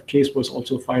kind of case was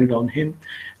also filed on him.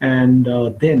 And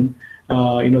then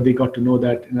they got to know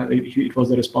that it was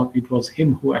the response. It was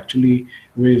him who actually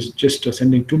was just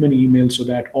sending too many emails, so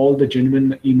that all the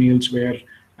genuine emails were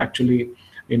actually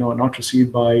not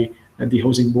received by the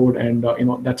housing board, and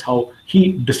that's how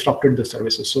he disrupted the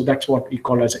services. So that's what we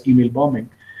call as email bombing.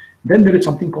 Then there is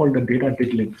something called the data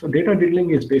diddling. So data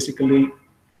diddling is basically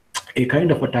a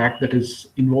kind of attack that is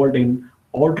involved in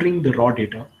altering the raw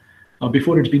data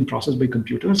before it's been processed by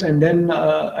computers, and then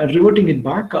reverting it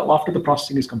back after the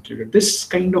processing is completed. This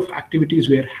kind of activities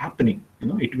were happening.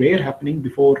 It were happening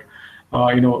before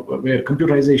where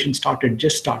computerization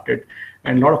just started.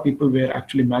 And a lot of people were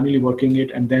actually manually working it,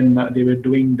 and then they were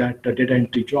doing that data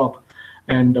entry job.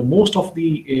 And most of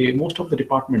the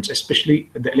departments, especially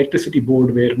the electricity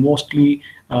board, were mostly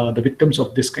the victims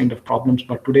of this kind of problems.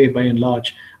 But today, by and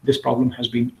large, this problem has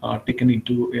been taken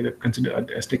into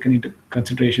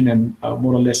consideration, and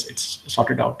more or less it's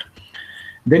sorted out.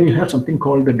 Then you have something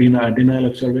called the denial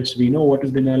of service. We know what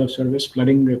is denial of service: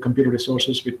 flooding computer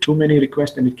resources with too many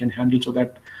requests than it can handle, so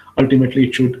that ultimately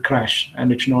it should crash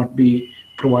and it should not be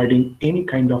providing any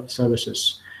kind of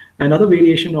services. Another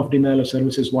variation of denial of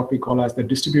service is what we call as the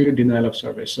distributed denial of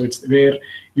service. So it's where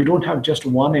you don't have just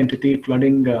one entity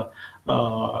flooding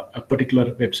a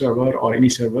particular web server or any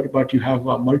server, but you have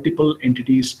multiple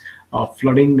entities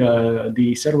flooding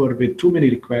the server with too many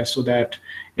requests, so that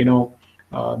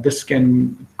this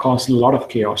can cause a lot of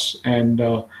chaos. And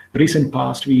recent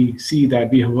past, we see that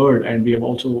we have heard, and we have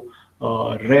also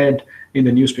read in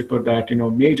the newspaper that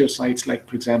major sites like,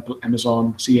 for example,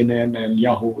 Amazon, CNN, and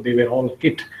Yahoo, they were all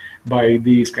hit by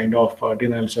these kind of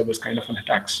denial of service kind of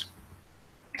attacks.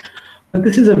 And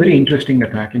this is a very interesting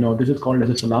attack. This is called as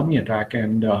a salami attack,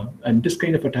 and this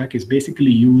kind of attack is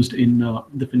basically used in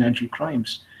the financial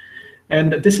crimes.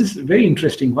 And this is very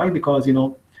interesting. Why? Because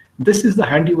this is the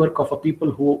handiwork of a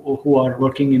people who are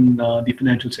working in the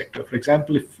financial sector. For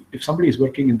example, if somebody is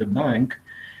working in the bank,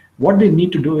 what they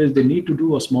need to do is they need to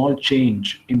do a small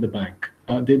change in the bank.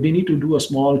 They need to do a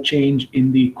small change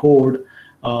in the code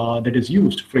that is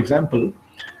used. For example,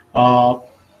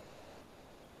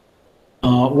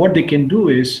 what they can do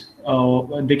is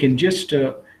they can just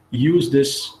use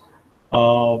this.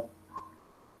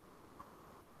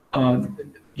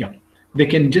 Yeah, they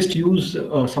can just use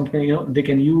something. They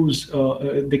can use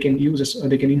they can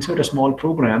insert a small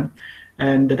program,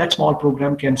 and that small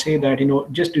program can say that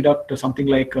just deduct something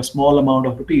like a small amount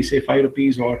of rupees, say 5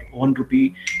 rupees or 1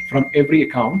 rupee from every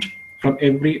account,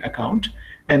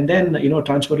 and then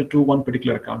transfer it to one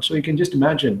particular account. So you can just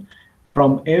imagine,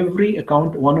 from every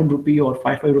account 1 rupee or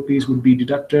 5 rupees would be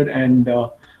deducted, and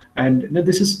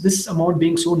this amount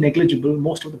being so negligible,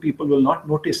 most of the people will not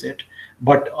notice it.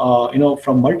 But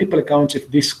from multiple accounts, if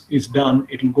this is done,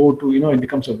 it will go to it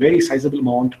becomes a very sizable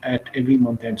amount at every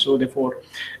month end. So therefore,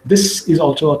 this is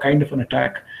also a kind of an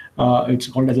attack. It's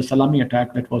called as a salami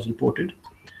attack that was reported.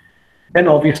 Then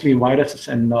obviously viruses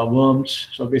and worms.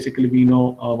 So basically we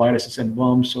know viruses and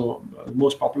worms. So the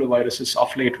most popular viruses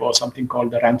of late was something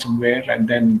called the ransomware, and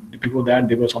then before that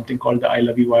there was something called the I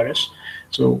Love You virus.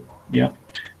 So yeah,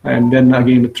 and then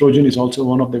again the Trojan is also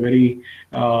one of the very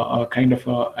kind of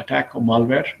attack or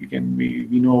malware.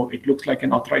 We know it looks like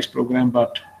an authorized program,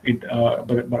 but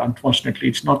but unfortunately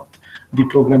it's not the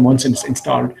program. Once it's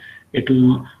installed, it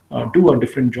will do a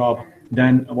different job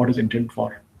than what is intended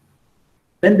for.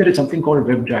 Then there is something called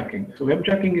webjacking. So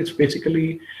webjacking is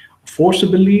basically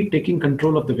forcibly taking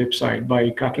control of the website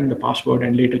by cracking the password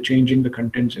and later changing the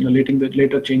contents,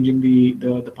 later changing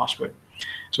the password.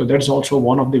 So that's also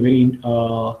one of the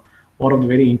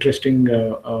very interesting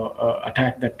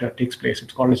attack that takes place.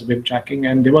 It's called as webjacking.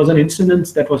 And there was an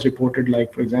incident that was reported,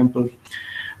 like for example,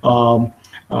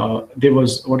 there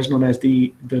was what is known as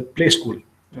the Play School.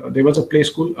 There was a Play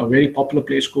School, a very popular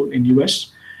Play School in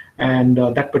US. And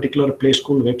that particular Play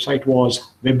School website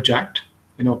was webjacked.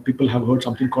 People have heard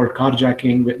something called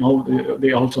carjacking, but now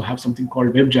they also have something called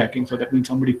webjacking. So that means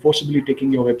somebody forcibly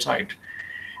taking your website.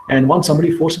 And once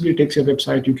somebody forcibly takes your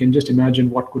website, you can just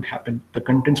imagine what could happen. The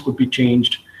contents could be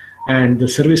changed, and the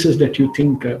services that you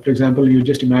think, for example, you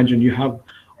just imagine you have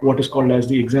what is called as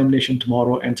the examination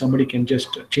tomorrow, and somebody can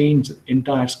just change the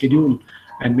entire schedule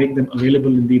and make them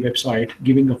available in the website,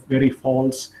 giving a very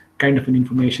false kind of an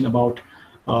information about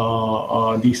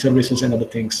the services and other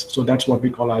things. So that's what we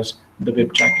call as the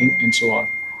webjacking and so on.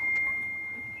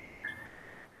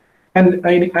 And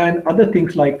other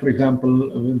things like, for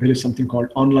example, there is something called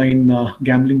online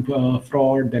gambling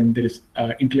fraud. Then there is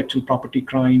intellectual property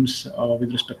crimes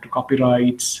with respect to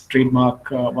copyrights, trademark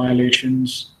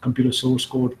violations, computer source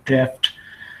code theft,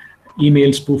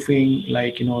 email spoofing,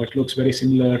 like, it looks very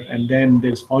similar. And then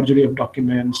there's forgery of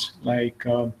documents, like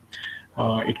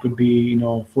it could be,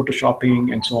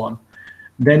 photoshopping and so on.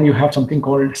 Then you have something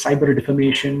called cyber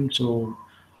defamation. So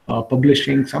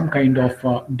publishing some kind of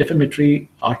defamatory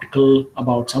article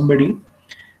about somebody,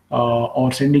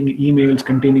 or sending emails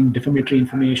containing defamatory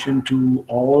information to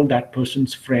all that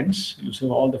person's friends,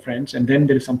 so all the friends. And then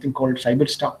there is something called cyber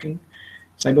stalking.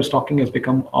 Cyber stalking has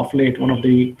become of late one of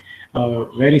the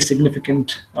very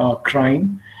significant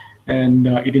crime, and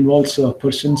it involves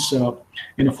persons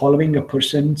following a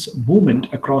person's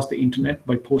movement across the internet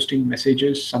by posting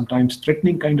messages, sometimes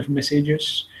threatening kind of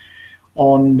messages,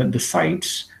 on the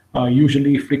sites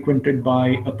usually frequented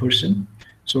by a person.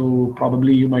 So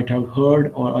probably you might have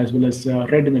heard, or as well as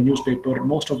read in the newspaper,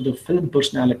 most of the film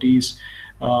personalities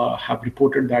have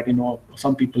reported that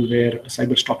some people were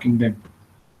cyber stalking them.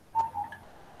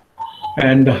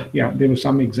 And yeah, there were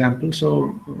some examples.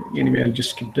 So anyway, I'll just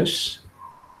skip this.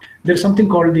 There's something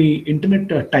called the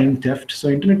internet time theft. So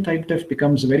internet time theft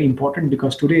becomes very important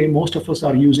because today most of us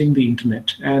are using the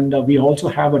internet, and we also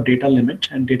have a data limit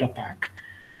and data pack.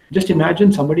 Just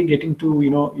imagine somebody getting to,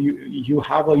 you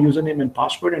have a username and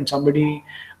password, and somebody,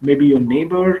 maybe your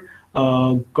neighbor,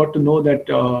 got to know that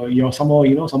you're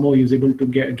somehow is able to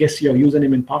guess your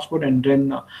username and password, and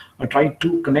then try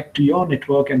to connect to your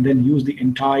network and then use the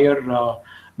entire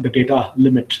the data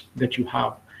limit that you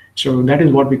have. So that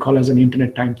is what we call as an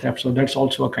internet time theft. So that's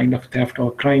also a kind of theft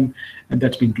or crime, and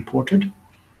that's been reported.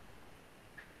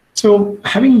 So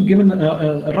having given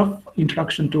a rough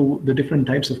introduction to the different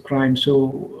types of crime,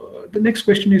 so the next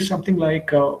question is something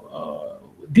like,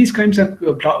 these crimes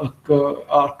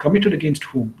are committed against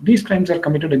whom? These crimes are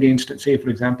committed against, say, for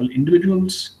example,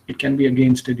 individuals. It can be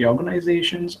against the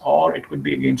organizations, or it could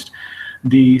be against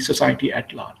the society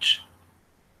at large.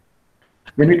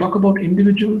 When we talk about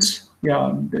individuals,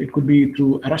 yeah, it could be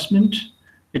through harassment,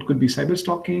 it could be cyber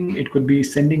stalking, it could be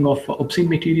sending of obscene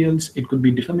materials, it could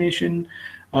be defamation,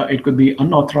 it could be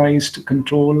unauthorized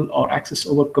control or access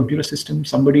over computer system,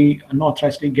 somebody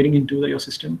unauthorizedly getting into your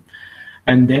system.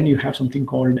 And then you have something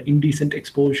called indecent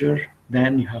exposure,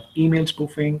 then you have email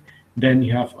spoofing, then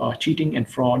you have cheating and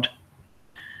fraud.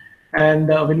 And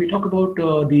when we talk about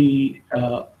the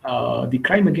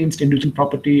crime against individual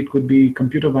property, it could be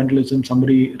computer vandalism,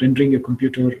 somebody rendering your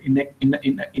computer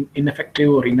ineffective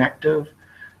or inactive,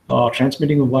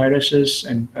 transmitting of viruses,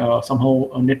 and somehow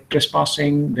net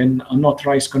trespassing, then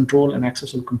unauthorized control and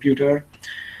access of the computer,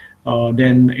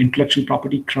 then intellectual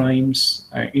property crimes,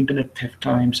 internet theft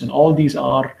crimes, and all these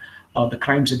are the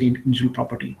crimes against individual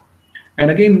property. And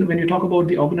again, when you talk about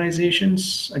the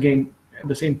organizations, again,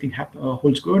 the same thing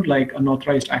holds good, like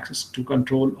unauthorized access to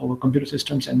control over computer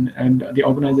systems and the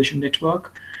organization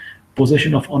network,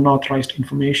 possession of unauthorized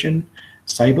information,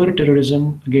 cyber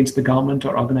terrorism against the government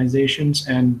or organizations,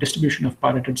 and distribution of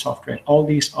pirated software. All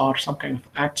these are some kind of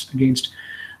acts against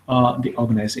the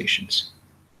organizations.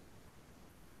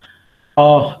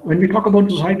 When we talk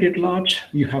about society at large,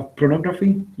 you have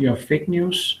pornography, you have fake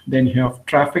news, then you have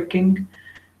trafficking,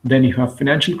 then you have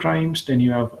financial crimes, then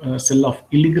you have sale of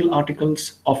illegal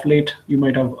articles. Of late, you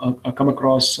might have come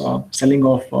across selling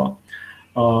of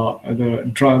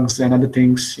the drugs and other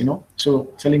things, you know.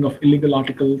 So selling of illegal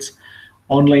articles,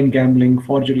 online gambling,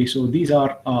 forgery. So these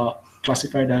are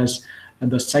classified as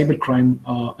the cyber crime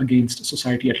against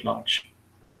society at large.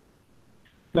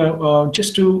 Now,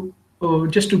 just to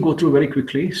go through very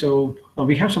quickly, so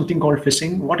we have something called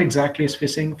phishing. What exactly is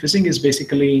phishing? Phishing is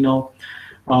basically, you know,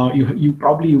 you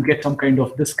probably get some kind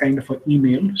of this kind of an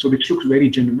email, so which looks very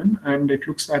genuine, and it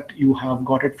looks that you have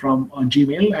got it from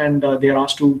Gmail, and they are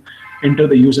asked to enter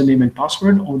the username and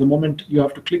password. Or the moment you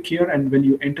have to click here, and when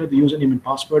you enter the username and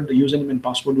password, the username and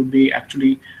password would be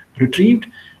actually retrieved,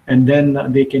 and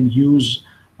then they can use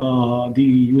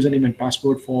the username and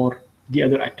password for the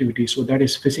other activities. So that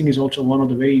is, phishing is also one of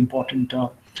the very important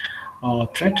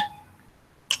threat.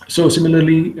 So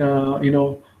similarly, you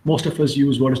know, most of us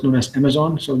use what is known as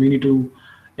Amazon. So we need to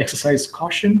exercise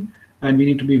caution, and we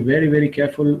need to be very, very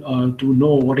careful to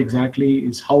know what exactly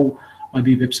is how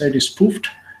the website is spoofed,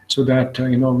 so that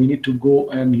you know, we need to go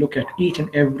and look at each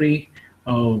and every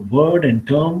word and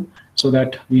term, so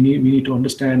that we need to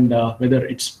understand whether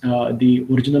it's the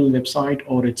original website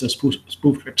or it's a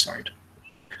spoofed website.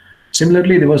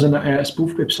 Similarly, there was a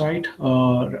spoofed website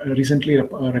recently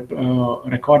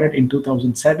recorded in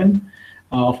 2007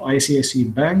 of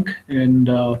ICICI Bank, and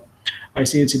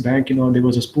ICICI Bank, you know, there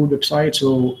was a spoofed website,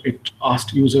 so it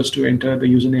asked users to enter the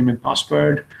username and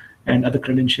password and other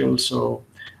credentials. So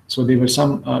there was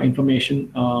some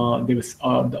information. There was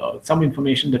some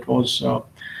information that was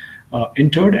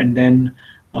entered, and then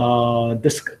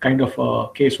this kind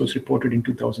of case was reported in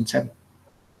 2007.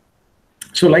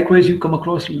 So likewise, you come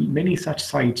across many such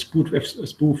sites, spoofed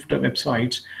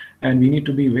websites, and we need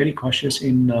to be very cautious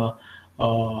in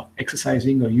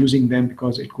exercising or using them,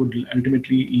 because it could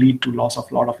ultimately lead to loss of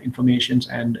a lot of information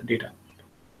and data.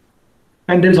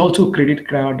 And there's also credit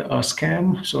card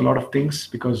scam. So a lot of things,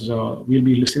 because we'll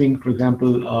be listening, for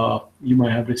example, you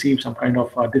might have received some kind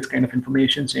of this kind of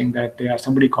information saying that they are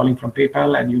somebody calling from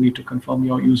PayPal, and you need to confirm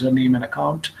your username and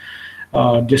account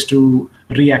just to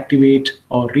reactivate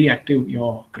or reactive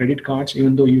your credit cards.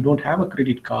 Even though you don't have a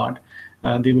credit card,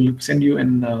 they will send you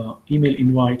an email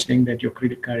invite saying that your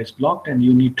credit card is blocked and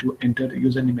you need to enter the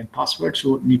username and password,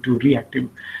 so need to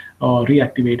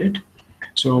reactivate it.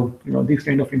 So you know, these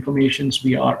kind of informations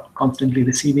we are constantly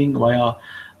receiving via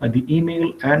the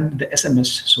email and the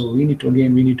SMS. So we need to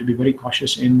be very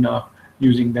cautious in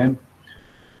using them.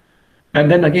 And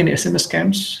then again, SMS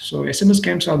scams. So SMS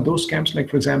scams are those scams, like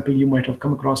for example, you might have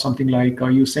come across something like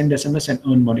you send SMS and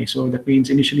earn money. So that means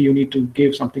initially you need to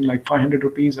give something like 500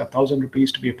 rupees, 1,000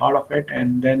 rupees to be a part of it,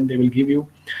 and then they will give you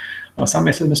some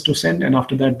SMS to send, and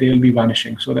after that they will be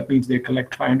vanishing. So that means they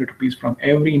collect 500 rupees from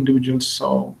every individual.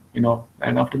 So you know,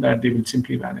 and after that they will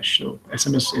simply vanish. So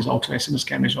SMS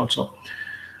scam is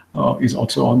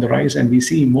also on the rise, and we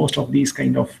see most of these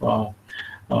kind of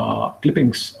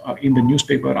clippings in the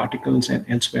newspaper articles and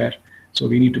elsewhere. So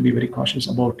we need to be very cautious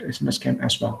about SMS scam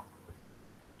as well.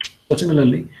 So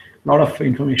similarly, a lot of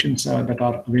information that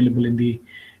are available in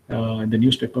the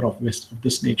newspaper of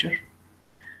this nature.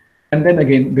 And then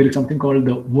again, there is something called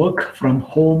the work from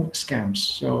home scams.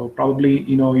 So probably,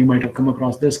 you know, you might have come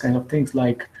across this kind of things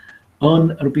like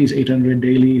earn rupees 800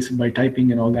 daily by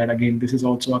typing and all that. Again, this is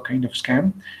also a kind of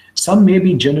scam. Some may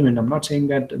be genuine. I'm not saying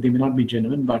that they may not be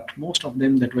genuine, but most of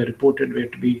them that were reported were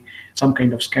to be some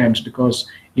kind of scams, because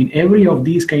in every of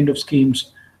these kind of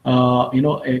schemes, you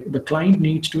know, the client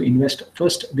needs to invest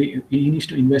first. He needs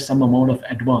to invest some amount of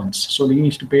advance. So he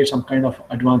needs to pay some kind of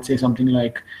advance, say something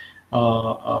like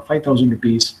 5,000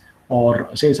 rupees,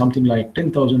 or say something like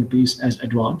 10,000 rupees as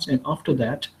advance. And after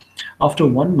that, after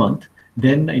 1 month,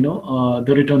 then you know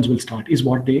the returns will start, is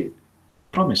what they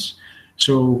promise.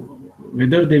 So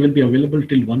whether they will be available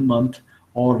till 1 month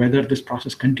or whether this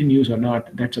process continues or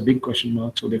not, that's a big question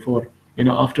mark. So therefore,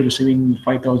 after receiving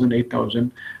 5,000,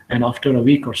 8,000, and after a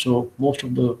week or so, most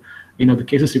of the, the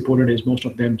cases reported is most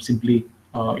of them simply,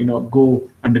 go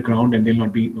underground and they'll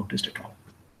not be noticed at all.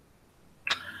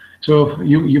 So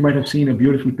you might have seen a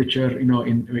beautiful picture,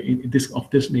 in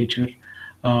this nature,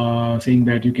 saying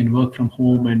that you can work from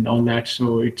home and all that.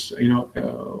 So it's,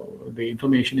 the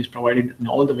information is provided in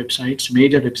all the websites,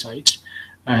 major websites,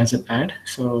 as an ad.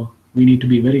 So we need to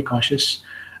be very cautious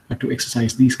to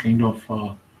exercise these kind of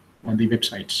on the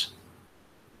websites.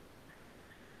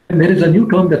 And there is a new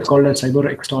term that's called as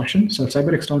cyber extortion. So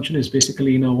cyber extortion is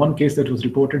basically, one case that was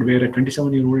reported where a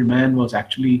 27-year-old man was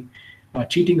actually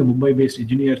cheating a Mumbai-based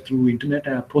engineer through internet,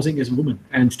 posing as a woman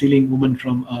and stealing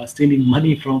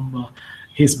money from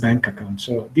his bank account.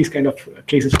 So these kind of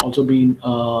cases also been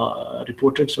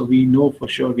reported. So we know for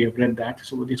sure, we have read that.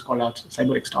 So it is called out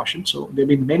cyber extortion. So there have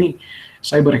been many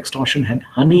cyber extortion and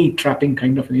honey trapping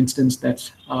kind of an instance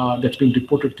that's been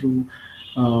reported through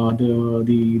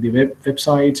the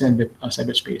websites and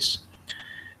cyberspace.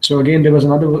 So again, there was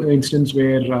another instance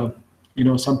where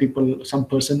some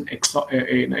person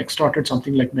extorted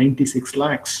something like 96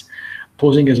 lakhs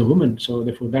posing as a woman. So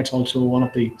therefore, that's also one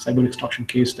of the cyber extortion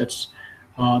case that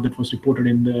was reported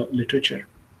in the literature.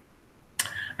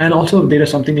 And also there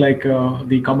is something like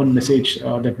the common message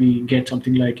that we get,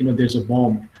 something like, there's a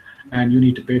bomb and you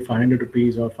need to pay 500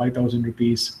 rupees or 5,000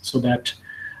 rupees, so that,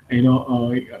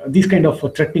 these kind of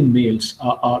threatening mails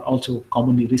are also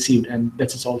commonly received, and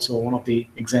that is also one of the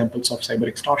examples of cyber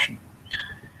extortion.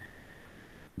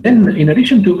 Then, in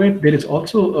addition to it, there is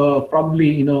also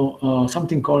probably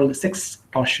something called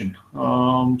sextortion.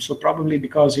 So probably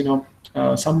because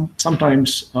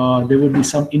sometimes there will be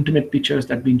some intimate pictures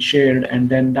that have been shared, and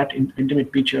then that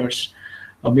intimate pictures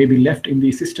may be left in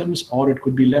the systems, or it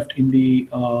could be left in the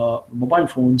mobile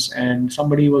phones, and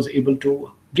somebody was able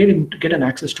to get an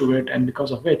access to it, and because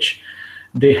of which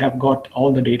they have got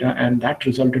all the data, and that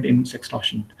resulted in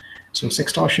sextortion. So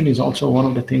sextortion is also one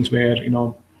of the things where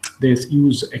they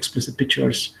use explicit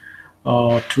pictures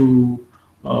to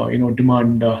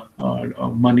demand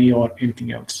money or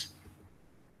anything else.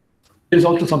 There's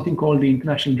also something called the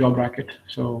international job racket.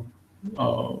 So a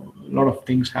lot of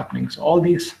things happening. So all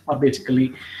these are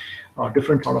basically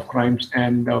different sort of crimes,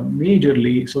 and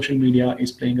majorly social media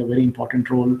is playing a very important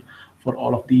role for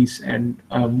all of these. And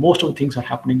most of the things are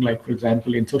happening, like for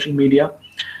example, in social media,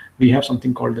 we have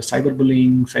something called the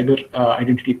cyberbullying, cyber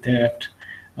identity theft,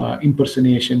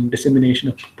 impersonation, dissemination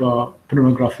of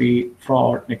pornography,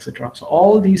 fraud, etc. So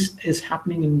all these is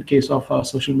happening in the case of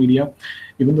social media.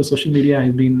 Even though social media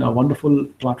has been a wonderful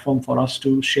platform for us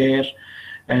to share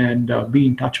and be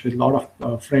in touch with a lot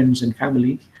of friends and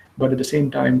family, but at the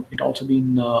same time, it also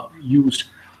been used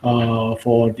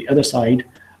for the other side,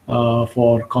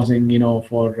 for causing,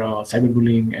 for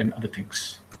cyberbullying and other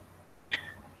things.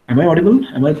 Am I audible?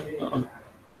 Am I?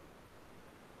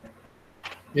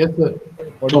 Yes, sir.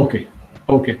 Okay.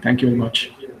 Okay. Thank you very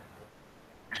much.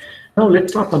 Now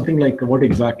let's talk something like what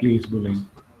exactly is bullying.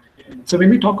 So when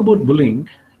we talk about bullying,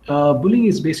 bullying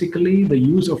is basically the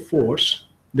use of force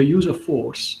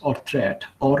or threat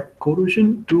or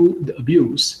coercion to the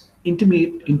abuse,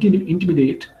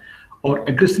 intimidate, or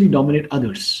aggressively dominate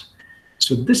others.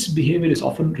 So this behavior is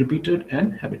often repeated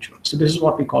and habitual. So this is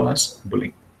what we call as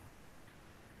bullying.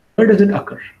 Where does it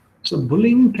occur? So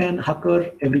bullying can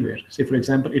occur everywhere. Say, for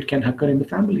example, it can occur in the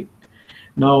family.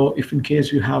 Now, if in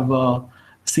case you have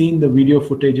seen the video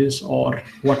footages or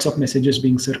WhatsApp messages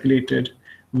being circulated,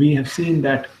 we have seen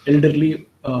that elderly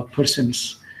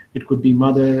persons, it could be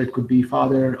mother, it could be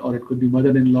father, or it could be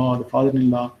mother-in-law, the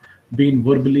father-in-law, being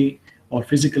verbally or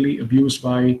physically abused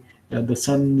by the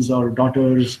sons or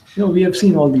daughters. We have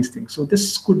seen all these things. So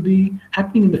this could be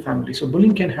happening in the family. So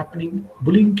bullying can happen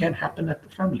at the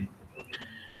family.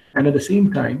 And at the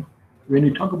same time, when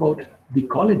we talk about the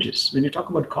colleges, bullying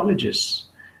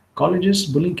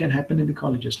can happen in the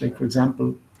colleges. Like for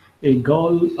example, a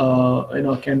girl,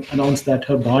 can announce that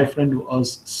her boyfriend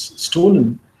was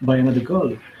stolen by another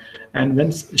girl, and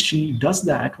when she does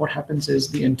that, what happens is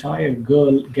the entire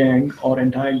girl gang or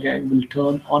entire gang will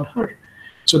turn on her.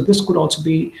 So this could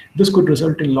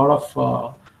result in a lot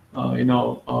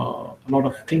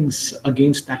of things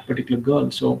against that particular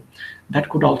girl. So that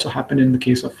could also happen in the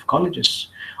case of colleges,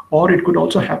 or it could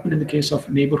also happen in the case of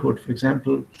neighborhood. For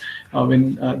example,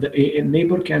 when a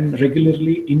neighbor can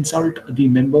regularly insult the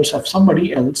members of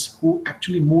somebody else who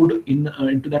actually moved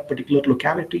into that particular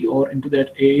locality or into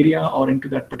that area or into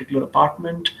that particular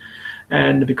apartment,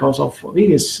 and because of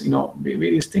various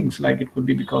things, like it could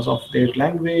be because of their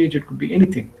language, it could be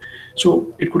anything.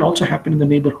 So it could also happen in the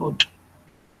neighborhood.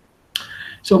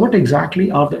 So what exactly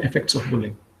are the effects of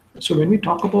bullying? So when we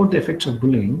talk about the effects of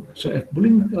bullying, so if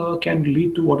bullying can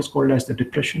lead to what is called as the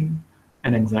depression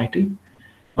and anxiety,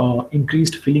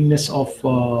 increased feelingness of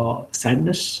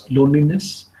sadness,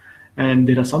 loneliness, and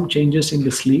there are some changes in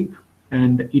the sleep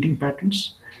and eating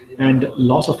patterns, and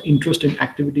loss of interest in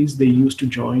activities they used to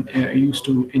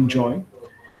enjoy.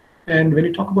 And when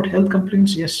you talk about health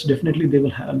complaints, yes, definitely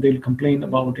they'll complain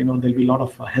about, there'll be a lot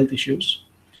of health issues.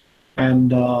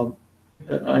 And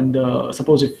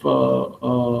suppose if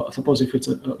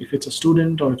it's a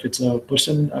student, or if it's a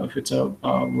person, if it's a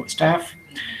staff,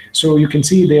 so you can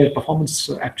see their performance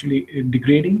actually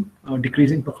degrading,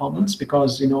 decreasing performance,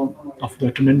 because of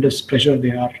the tremendous pressure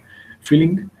they are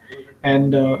feeling.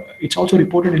 And it's also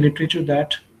reported in literature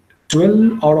that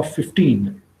 12 out of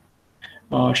 15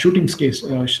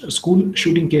 school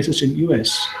shooting cases in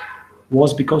US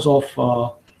was because of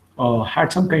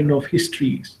had some kind of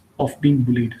histories of being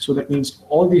bullied. So that means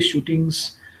all these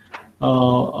shootings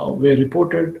were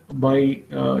reported by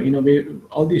where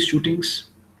all these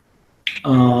shootings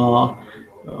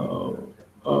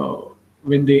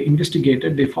when they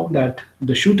investigated, they found that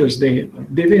the shooters, they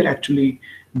were actually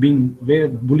were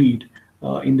bullied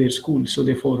in their school. So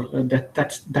therefore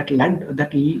that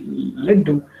led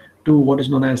to what is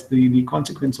known as the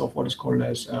consequence of what is called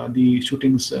as the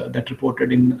shootings that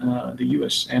reported in the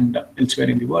US and elsewhere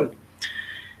in the world.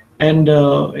 And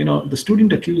the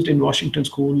student accused in Washington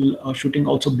school shooting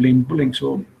also blamed bullying.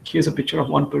 So here's a picture of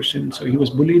one person. So he was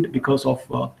bullied because of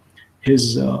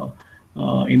his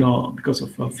because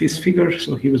of his figure.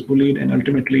 So he was bullied, and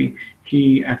ultimately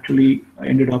he actually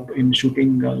ended up in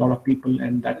shooting a lot of people,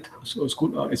 and that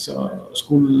school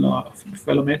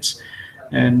fellow mates,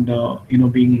 and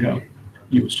being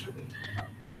used.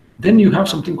 Then you have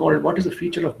something called, what is the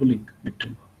feature of bullying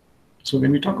victim? So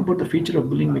when we talk about the feature of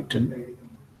bullying victim,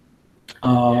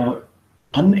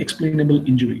 unexplainable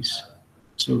injuries.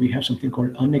 So we have something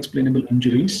called unexplainable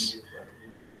injuries.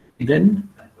 Then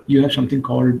you have something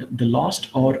called the lost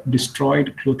or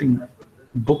destroyed clothing,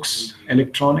 books,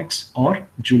 electronics, or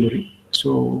jewelry.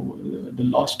 So the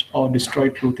lost or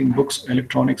destroyed clothing, books,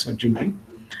 electronics, or jewelry.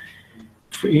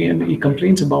 And he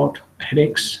complains about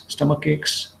headaches, stomach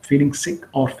aches, feeling sick,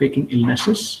 or faking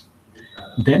illnesses.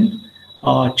 Then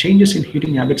changes in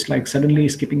eating habits, like suddenly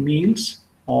skipping meals,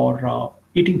 or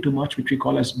eating too much, which we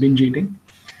call as binge eating,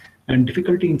 and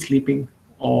difficulty in sleeping,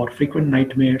 or frequent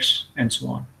nightmares, and so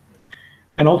on.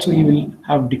 And also he will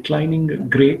have declining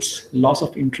grades, loss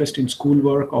of interest in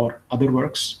schoolwork or other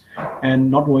works,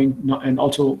 and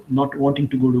also not wanting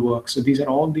to go to work. So these are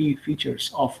all the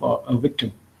features of a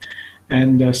victim.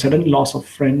 And sudden loss of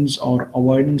friends or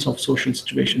avoidance of social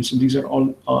situations. So these are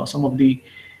all some of the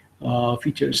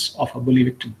features of a bully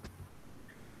victim.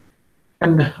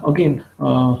 And again,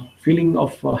 feeling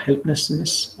of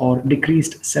helplessness or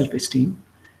decreased self-esteem,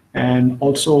 and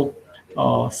also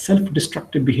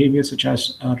self-destructive behavior, such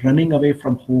as running away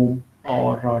from home,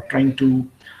 or trying to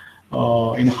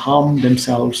harm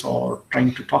themselves, or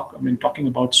talking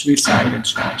about suicide, and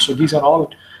so on. So these are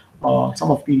all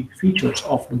some of the features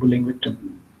of the bullying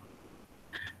victim.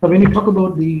 Now, when you talk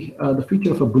about the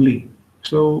feature of a bully,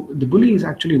 so the bully is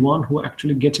actually one who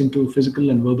actually gets into physical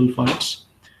and verbal fights,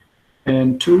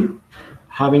 and two,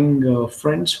 having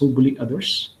friends who bully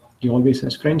others. He always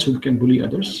has friends who can bully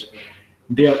others.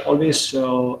 They are always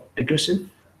aggressive,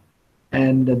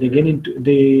 and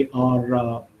they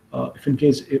are if in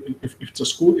case if it's a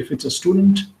school, if it's a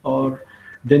student, or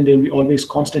then they'll be always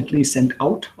constantly sent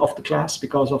out of the class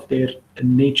because of their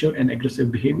nature and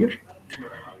aggressive behavior.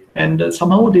 And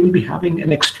somehow they will be having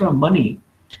an extra money,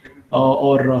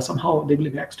 or somehow they will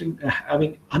be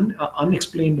having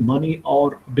unexplained money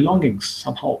or belongings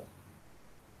somehow.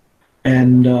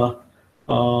 And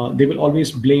they will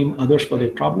always blame others for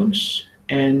their problems,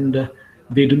 and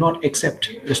they do not accept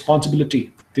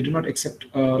responsibility. They do not accept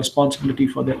responsibility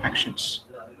for their actions.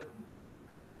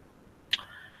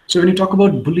 So when you talk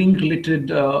about bullying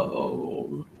related,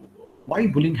 why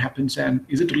bullying happens, and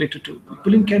is it related to,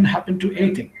 bullying can happen to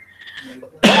anything.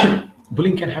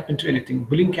 Bullying can happen to anything.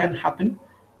 Bullying can happen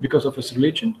because of his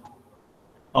religion.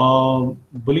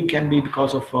 Bullying can be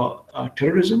because of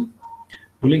terrorism.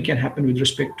 Bullying can happen with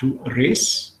respect to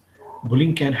race.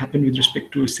 Bullying can happen with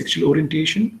respect to sexual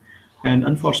orientation. And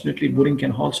unfortunately, bullying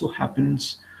can also happen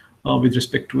with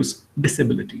respect to his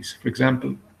disabilities. For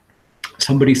example,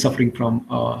 somebody suffering from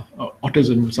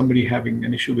autism, somebody having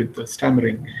an issue with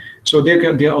stammering. So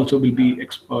they also will be,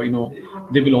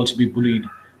 they will also be bullied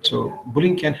So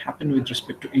bullying can happen with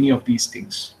respect to any of these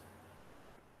things.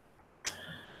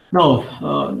 Now,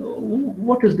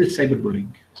 what is this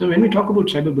cyberbullying? So when we talk about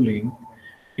cyberbullying,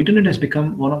 internet has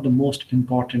become one of the most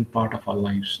important part of our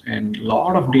lives, and a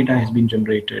lot of data has been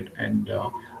generated, and a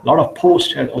lot of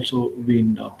posts have also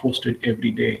been posted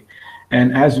every day.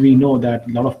 And as we know that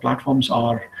a lot of platforms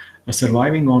are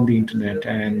surviving on the internet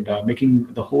and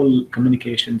making the whole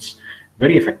communications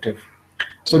very effective.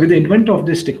 So with the advent of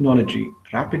this technology,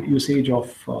 rapid usage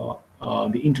of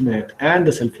the internet and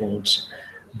the cell phones,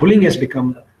 bullying has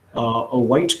become a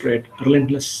widespread,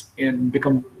 relentless, and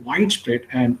become widespread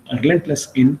and relentless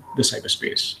in the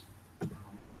cyberspace.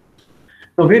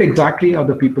 Now, where exactly are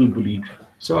the people bullied?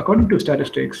 So, according to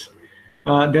statistics,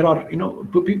 there are,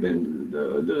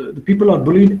 the people are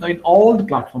bullied in all the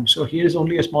platforms. So here is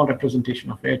only a small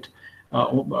representation of it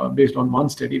based on one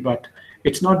study, but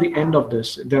it's not the end of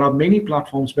this. There are many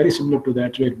platforms very similar to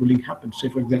that where bullying happens. Say,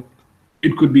 for example,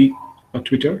 it could be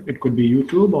Twitter, it could be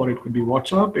YouTube, or it could be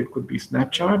WhatsApp, it could be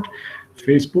Snapchat,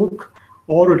 Facebook,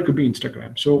 or it could be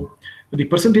Instagram. So the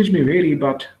percentage may vary,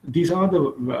 but these are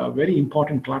the very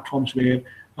important platforms where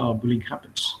bullying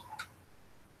happens.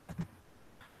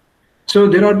 So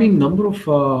there have been a number of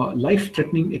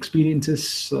life-threatening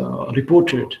experiences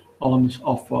reported of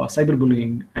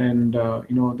cyberbullying, and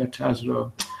that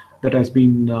has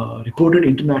been reported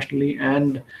internationally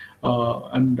and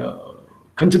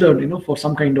considered, for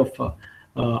some kind of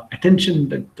attention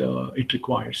that it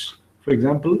requires. For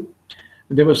example,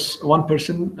 there was one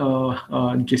person,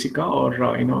 Jessica,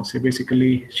 or say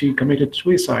basically she committed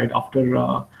suicide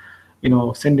after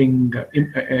sending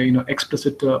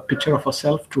explicit picture of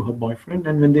herself to her boyfriend,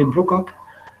 and when they broke up,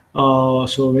 the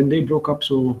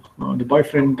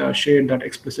boyfriend shared that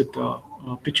explicit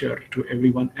picture to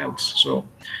everyone else. So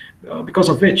because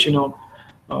of which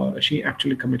she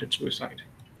actually committed suicide.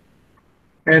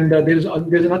 And there's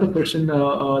another person,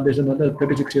 there's another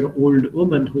 36-year-old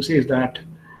woman who says that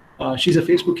she's a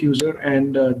Facebook user,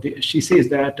 and she says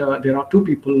that there are two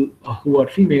people who are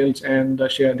females, and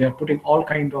they are putting all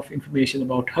kind of information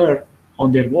about her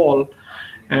on their wall,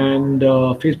 and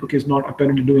Facebook is not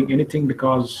apparently doing anything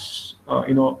because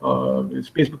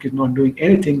Facebook is not doing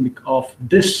anything of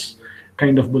this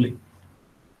kind of bullying.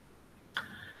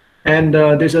 And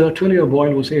there's a 12-year-old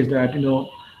boy who says that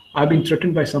I've been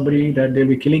threatened by somebody that they'll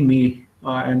be killing me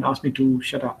and asked me to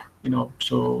shut up.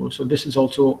 So this is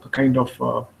also a kind of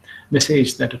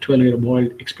message that a 12-year-old boy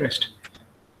expressed.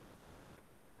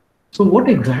 So what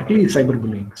exactly is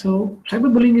cyberbullying? So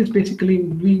cyberbullying is basically,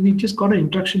 we just got an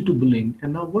introduction to bullying,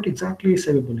 and now what exactly is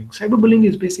cyberbullying? Cyberbullying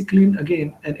is basically,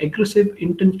 again, an aggressive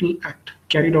intentional act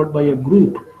carried out by a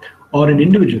group or an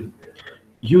individual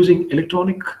using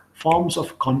electronic forms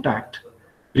of contact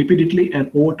repeatedly and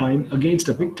over time against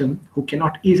a victim who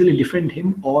cannot easily defend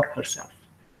him or herself.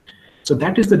 So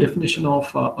that is the definition of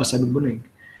a cyberbullying.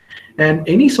 And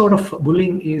any sort of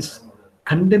bullying is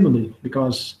condemnable,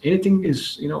 because anything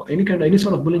is, any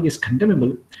sort of bullying is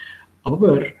condemnable.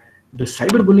 However, the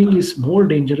cyberbullying is more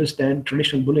dangerous than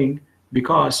traditional bullying,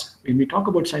 because when we talk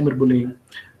about cyberbullying,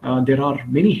 there are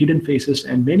many hidden faces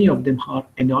and many of them are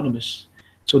anonymous.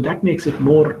 So that makes it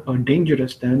more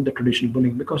dangerous than the traditional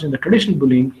bullying, because in the traditional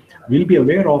bullying, we'll be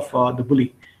aware of the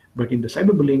bully, but in the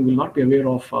cyberbullying, we'll not be aware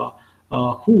of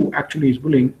who actually is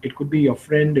bullying. It could be a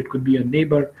friend, it could be a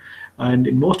neighbor, and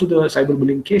in most of the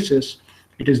cyberbullying cases,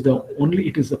 it is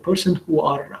the person who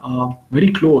are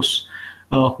very close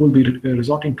who will be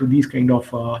resorting to these kind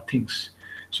of things.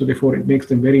 So therefore, it makes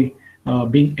them very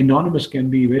being anonymous can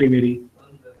be very, very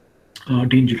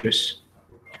dangerous.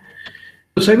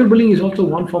 So cyberbullying is also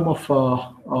one form of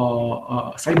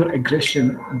cyber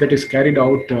aggression that is carried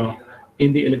out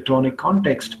in the electronic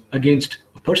context against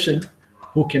a person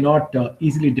who cannot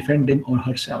easily defend him or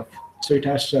herself. So it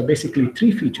has basically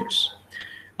three features: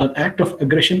 an act of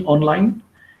aggression online,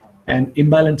 an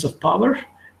imbalance of power,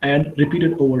 and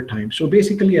repeated over time. So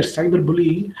basically, a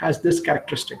cyberbully has this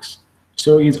characteristics.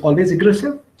 So he's always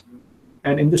aggressive,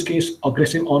 and in this case,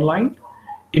 aggressive online.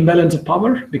 Imbalance of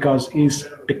power, because he's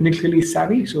technically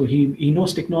savvy, so he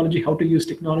knows technology, how to use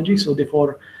technology. So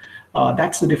therefore,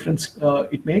 that's the difference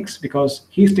it makes, because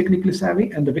he's technically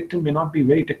savvy and the victim may not be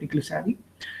very technically savvy.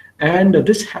 And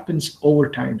this happens over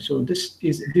time. So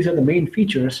these are the main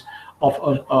features of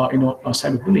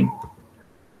cyberbullying.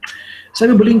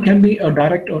 Cyberbullying can be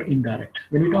direct or indirect.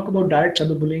 When we talk about direct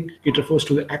cyberbullying, it refers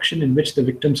to the action in which the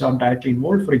victims are directly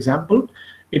involved. For example,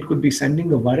 it could be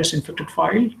sending a virus-infected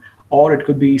file, or it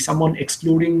could be someone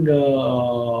excluding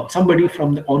somebody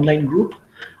from the online group,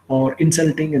 or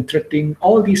insulting and threatening.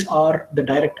 All these are the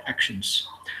direct actions.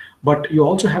 But you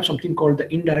also have something called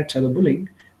the indirect cyberbullying,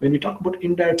 when we talk about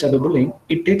indirect cyberbullying,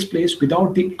 it takes place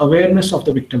without the awareness of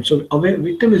the victim. So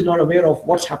victim is not aware of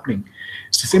what's happening.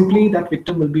 So simply that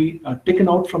victim will be taken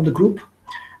out from the group,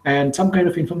 and some kind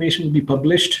of information will be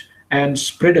published and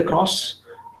spread across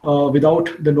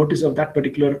without the notice of that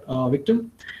particular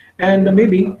victim. And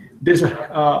maybe there's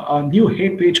a new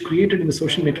hate page created in the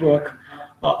social network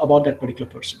about that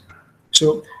particular person.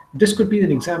 So this could be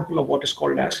an example of what is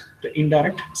called as the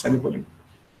indirect cyberbullying.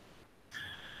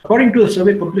 According to a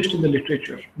survey published in the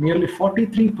literature, nearly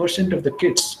 43% of the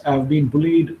kids have been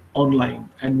bullied online,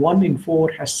 and 1 in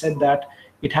 4 has said that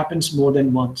it happens more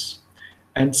than once.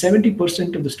 And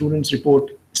 70% of the students report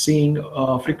seeing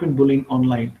frequent bullying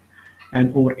online.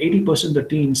 And over 80% of the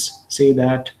teens say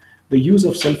that the use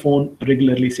of cell phone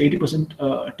regularly. So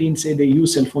 80% teens say they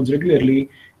use cell phones regularly,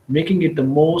 making it the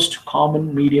most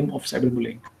common medium of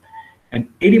cyberbullying. And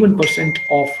 81%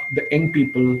 of the young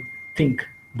people think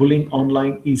bullying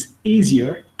online is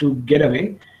easier to get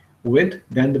away with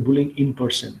than the bullying in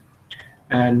person.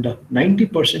 And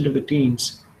 90% of the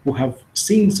teens who have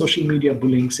seen social media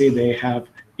bullying say they have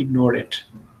ignored it.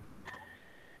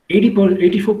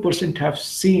 84% have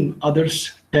seen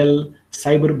others tell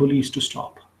cyberbullies to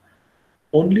stop.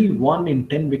 Only 1 in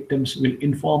 10 victims will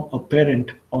inform a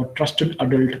parent or trusted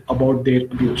adult about their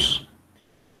abuse.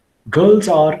 Girls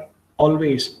are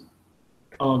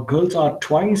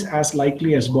twice as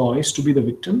likely as boys to be the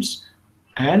victims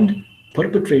and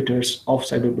perpetrators of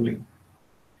cyberbullying.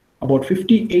 About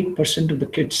 58% of the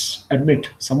kids admit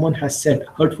someone has said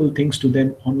hurtful things to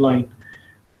them online.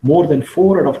 More than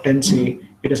 4 out of 10 say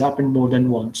it has happened more than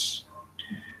once.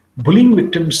 Bullying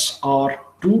victims are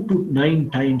 2 to 9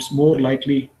 times more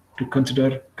likely to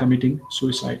consider committing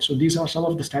suicide. So these are some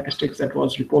of the statistics that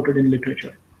was reported in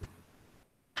literature.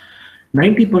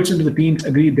 90% of the teens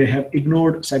agree they have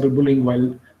ignored cyberbullying,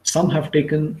 while some have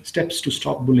taken steps to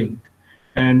stop bullying.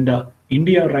 And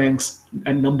India ranks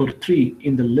at number 3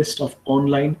 in the list of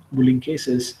online bullying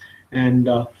cases. And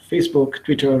Facebook,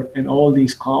 Twitter, and all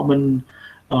these common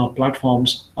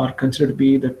platforms are considered to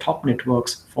be the top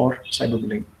networks for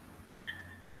cyberbullying.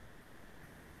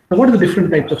 Now, what are the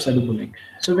different types of cyberbullying?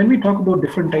 So when we talk about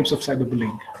different types of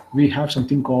cyberbullying, we have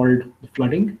something called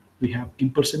flooding, we have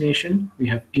impersonation, we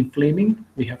have inflaming,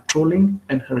 we have trolling,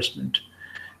 and harassment.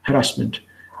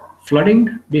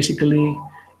 Flooding, basically,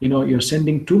 you're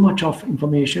sending too much of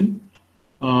information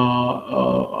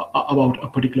about a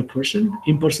particular person.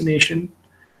 Impersonation,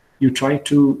 you try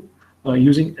to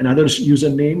using another's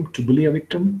username to bully a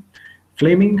victim.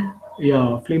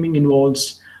 Flaming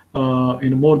involves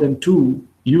more than 2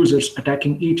 users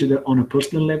attacking each other on a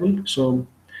personal level. So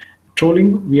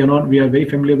trolling, we are very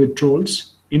familiar with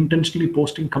trolls, intentionally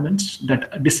posting comments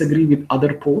that disagree with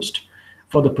other posts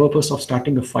for the purpose of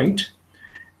starting a fight.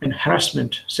 And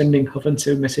harassment, sending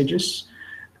offensive messages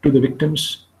to the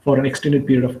victims for an extended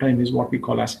period of time, is what we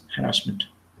call as harassment.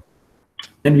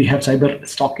 Then we have cyber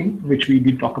stalking, which we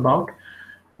did talk about.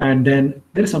 And then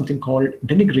there is something called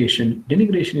denigration.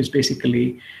 Denigration is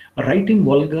basically writing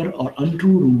vulgar or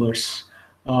untrue rumors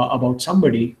about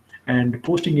somebody and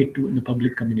posting it in the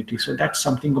public community. So that's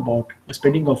something about the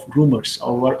spreading of rumors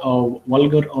or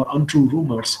vulgar or untrue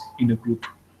rumors in a group.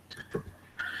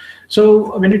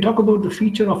 So when we talk about the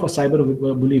feature of a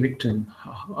cyberbully victim,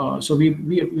 so we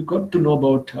got to know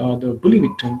about the bully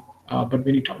victim, but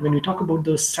when we talk about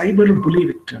the cyberbully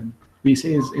victim, we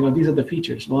say these are the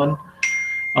features. One,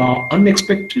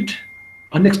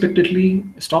 unexpectedly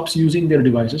stops using their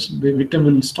devices. The victim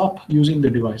will stop using the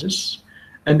devices,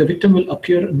 and the victim will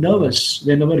appear nervous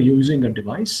whenever using a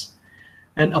device,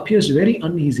 and appears very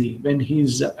uneasy when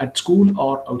he's at school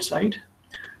or outside.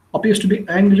 Appears to be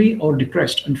angry or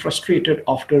depressed and frustrated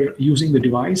after using the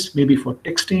device, maybe for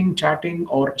texting, chatting,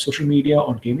 or social media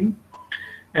or gaming,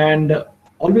 and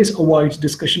always avoids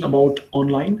discussion about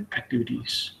online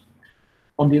activities.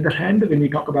 On the other hand, when we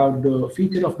talk about the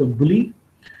feature of the bully,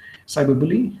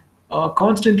 cyberbully,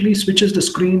 constantly switches the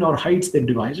screen or hides their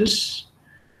devices,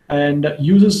 and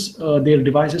uses their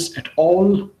devices at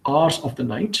all hours of the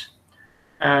night,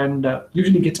 and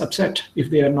usually gets upset if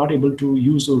they are not able to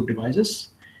use those devices,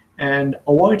 and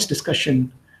avoids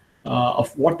discussion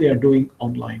of what they are doing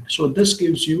online. So this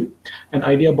gives you an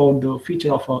idea about the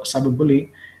feature of a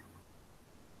cyberbully.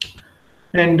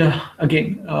 And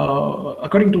again,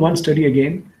 according to one study,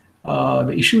 again,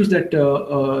 the issues that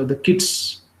the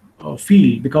kids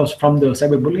feel because from the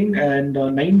cyberbullying, and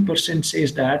 9%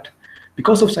 says that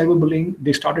because of cyberbullying,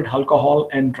 they started alcohol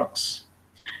and drugs.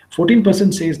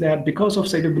 14% says that because of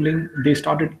cyberbullying, they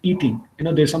started eating.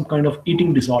 There's some kind of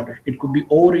eating disorder. It could be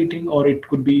overeating, or it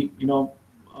could be,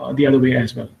 the other way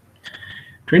as well.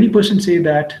 20% say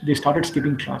that they started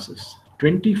skipping classes.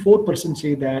 24%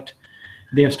 say that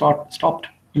they have stopped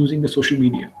using the social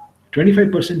media.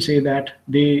 25% say that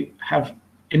they have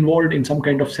involved in some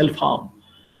kind of self-harm.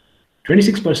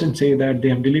 26% say that they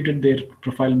have deleted their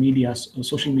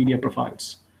social media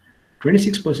profiles.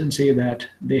 26% say that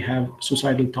they have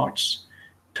suicidal thoughts.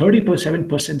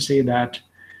 37% say that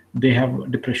they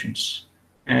have depressions.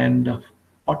 And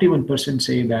 41%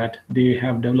 say that they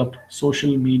have developed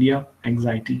social media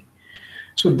anxiety.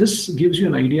 So this gives you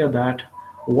an idea that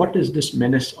what is this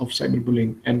menace of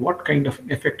cyberbullying and what kind of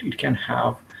effect it can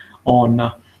have on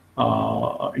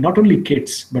not only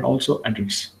kids but also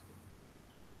adults.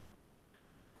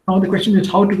 Now the question is,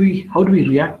 how do we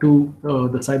react to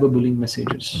the cyberbullying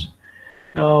messages?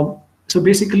 So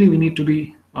basically, we need to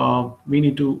be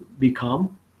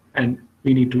calm, and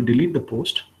we need to delete the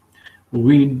post.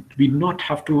 We not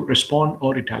have to respond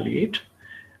or retaliate,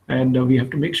 and we have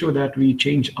to make sure that we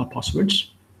change our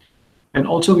passwords. And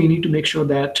also, we need to make sure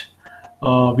that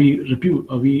we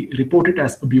report it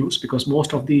as abuse, because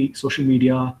most of the social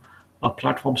media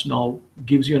platforms now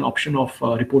gives you an option of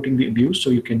reporting the abuse, so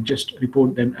you can just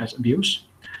report them as abuse.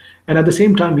 And at the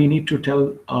same time, we need to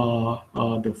tell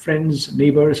the friends,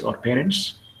 neighbors, or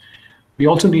parents. We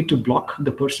also need to block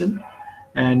the person,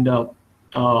 and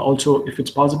also, if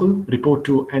it's possible, report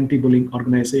to anti-bullying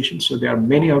organizations. So there are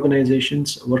many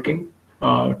organizations working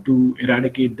to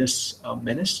eradicate this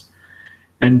menace,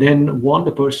 and then warn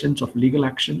the persons of legal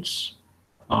actions.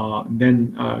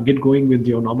 Then get going with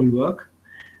your normal work,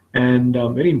 and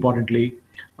very importantly,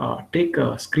 take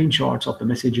screenshots of the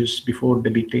messages before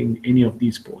deleting any of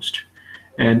these posts.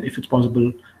 And if it's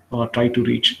possible, try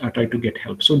to get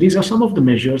help. So these are some of the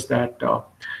measures that a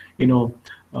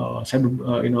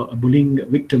bullying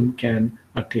victim can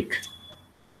take.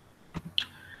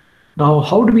 Now,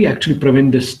 how do we actually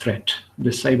prevent this threat,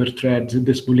 this cyber threat,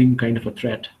 this bullying kind of a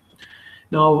threat?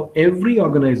 Now, every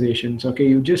organization, okay,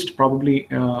 you just probably,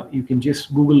 you can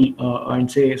just Google and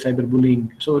say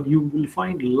cyberbullying. So you will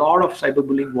find a lot of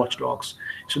cyberbullying watchdogs.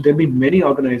 So there have been many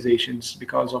organizations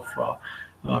because of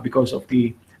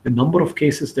the number of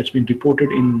cases that's been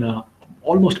reported in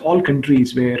almost all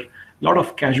countries, where a lot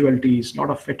of casualties, a lot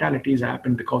of fatalities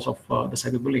happen because of the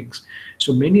cyberbullying.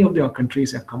 So many of their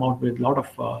countries have come out with a lot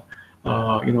of,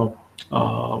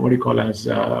 what do you call as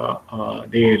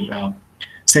their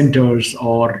centers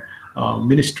or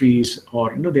ministries,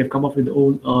 or they have come up with their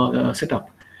own setup.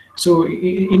 So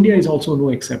India is also no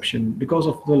exception. Because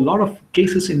of the lot of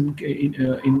cases in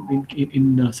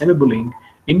cyberbullying,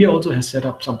 India also has set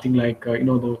up something like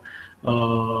the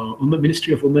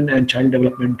Ministry of Women and Child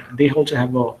Development. They also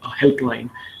have a helpline,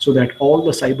 so that all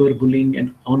the cyberbullying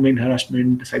and online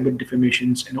harassment, cyber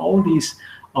defamations, and all these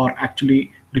are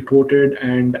actually reported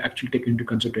and actually taken into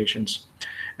considerations.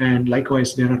 And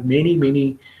likewise, there are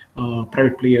many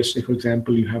private players. Say, for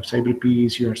example, you have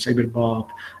CyberPeace, you have CyberBop,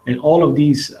 and all of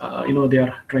these, they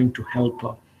are trying to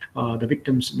help the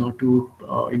victims, not to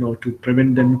to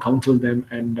prevent them, counsel them,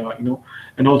 and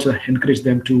and also encourage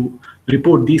them to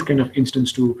report these kind of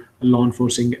incidents to law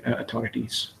enforcing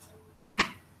authorities.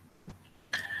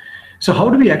 So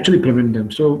how do we actually prevent them?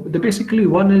 So basically,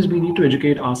 one is we need to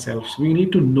educate ourselves. We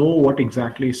need to know what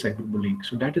exactly is cyberbullying.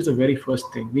 So that is the very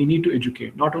first thing. We need to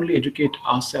educate, not only educate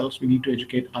ourselves, we need to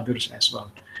educate others as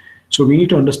well. So we need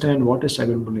to understand what is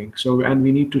cyberbullying. So, and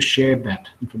we need to share that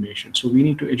information. So we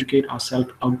need to educate ourselves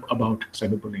about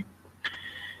cyberbullying.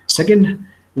 Second,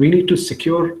 we need to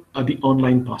secure the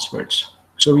online passwords.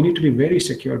 So we need to be very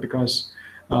secure, because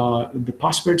the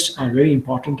passwords are very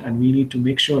important, and we need to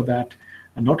make sure that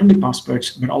not only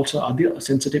passwords, but also other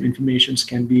sensitive informations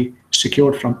can be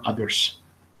secured from others.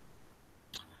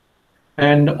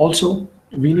 And also,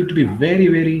 we need to be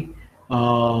very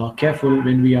careful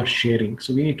when we are sharing.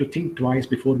 So we need to think twice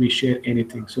before we share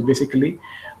anything. So basically,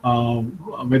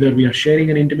 whether we are sharing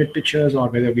an intimate pictures, or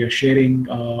whether we are sharing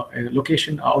a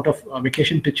location out of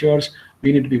vacation pictures,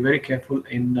 we need to be very careful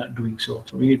in doing so.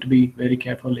 So we need to be very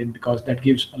careful because that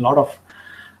gives a lot of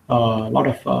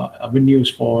avenues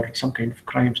for some kind of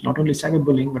crimes. Not only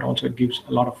cyberbullying, but also it gives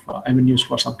a lot of avenues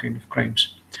for some kind of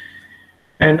crimes.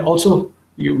 And also,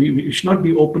 we should not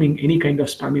be opening any kind of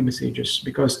spammy messages,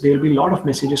 because there will be a lot of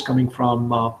messages coming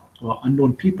from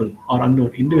unknown people or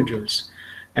unknown individuals,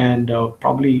 and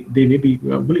probably they may be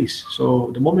bullies.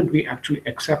 So the moment we actually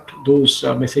accept those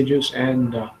messages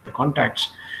and the contacts,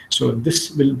 so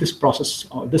this process,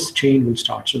 this chain will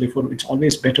start. So therefore, it's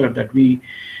always better that we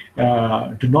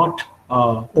do not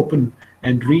open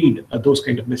and read those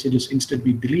kind of messages. Instead,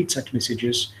 we delete such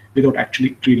messages without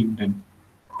actually reading them.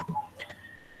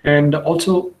 And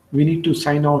also, we need to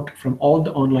sign out from all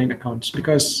the online accounts,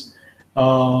 because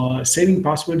Saving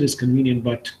passwords is convenient,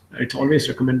 but it's always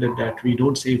recommended that we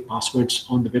don't save passwords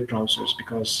on the web browsers,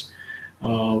 because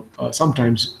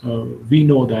sometimes we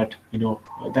know that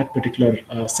that particular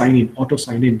sign-in, auto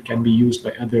sign-in, can be used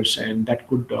by others, and that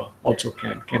could also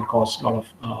can cause a lot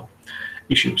of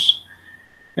issues.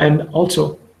 And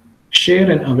also, share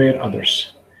and aware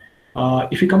others.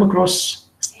 If you come across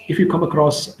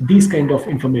these kind of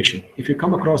information,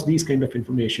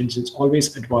 it's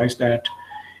always advised that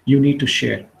you need to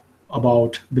share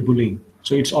about the bullying.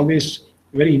 So it's always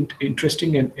very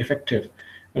interesting and effective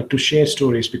to share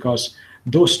stories, because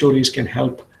those stories can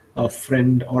help a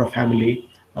friend or a family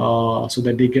so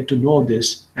that they get to know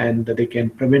this, and that they can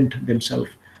prevent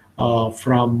themselves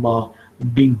from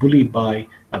being bullied by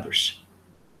others.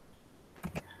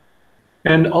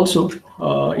 And also,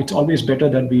 it's always better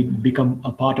that we become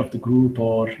a part of the group,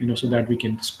 or so that we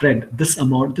can spread this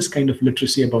kind of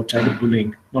literacy about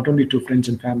cyberbullying, not only to friends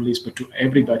and families, but to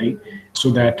everybody,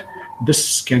 so that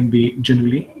this can be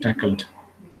generally tackled.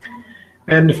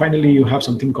 And finally, you have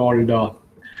something called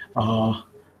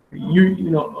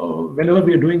whenever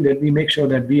we are doing that, we make sure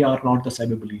that we are not the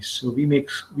cyberbullies. So we need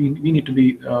to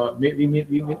be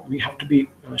we have to be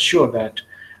sure that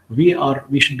we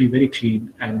should be very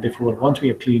clean, and therefore once we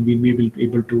are clean, we may be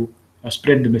able to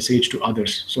spread the message to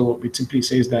others. So it simply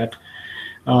says that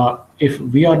if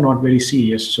we are not very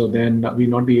serious, so then we'll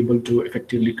not be able to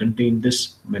effectively contain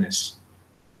this menace.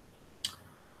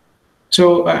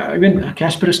 So even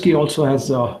Kaspersky also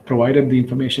has provided the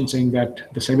information saying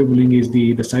that the cyberbullying is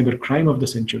the cyber crime of the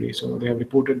century. So they have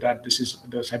reported that this is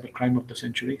the cyber crime of the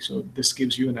century. So this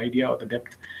gives you an idea of the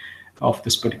depth of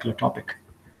this particular topic.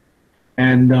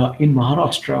 And in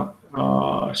Maharashtra,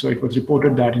 so it was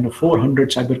reported that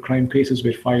 400 cybercrime cases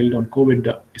were filed on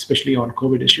COVID, especially on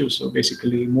COVID issues. So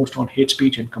basically, most on hate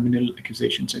speech and communal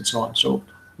accusations and so on. So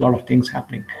a lot of things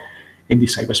happening in the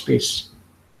cyberspace.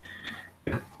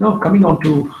 Now, coming on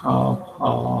to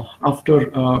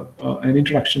after an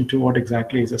introduction to what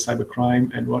exactly is a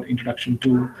cybercrime, and what introduction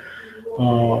to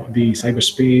the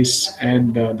cyberspace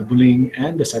and the bullying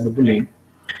and the cyberbullying,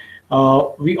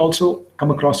 we also come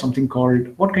across something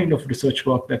called what kind of research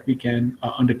work that we can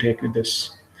undertake with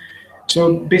this.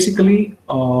 So basically,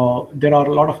 there are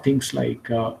a lot of things like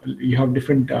you have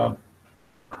different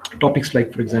topics,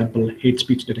 like, for example, hate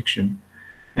speech detection.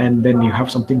 And then you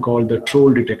have something called the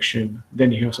troll detection.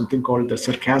 Then you have something called the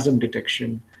sarcasm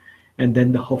detection, and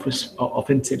then the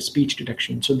offensive speech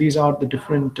detection. So these are the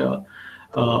different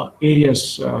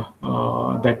areas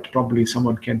that probably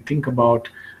someone can think about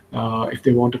if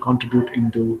they want to contribute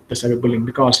into the cyberbullying,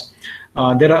 because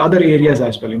there are other areas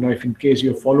as well. If in case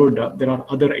you have followed, there are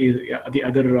other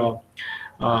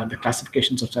the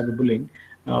classifications of cyberbullying,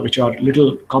 which are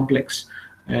little complex.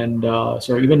 And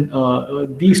so even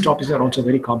these topics are also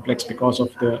very complex because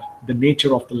of the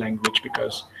nature of the language,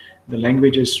 because the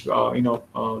language is,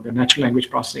 the natural language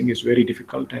processing is very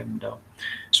difficult. And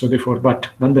so therefore, but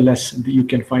nonetheless, you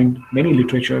can find many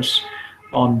literatures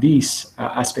on these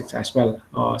aspects as well,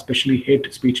 especially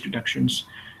hate speech detections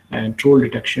and troll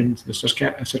detections, the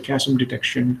sarcasm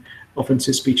detection,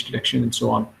 offensive speech detection, and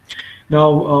so on.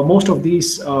 Now, most of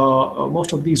these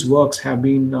works have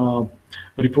been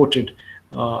reported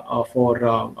for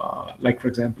like, for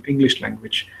example, English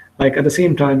language. Like at the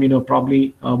same time,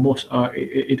 probably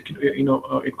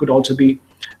it could also be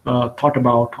thought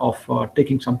about of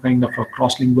taking some kind of a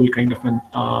cross-lingual kind of an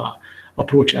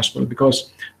approach as well,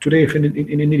 because today, if in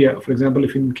India, for example,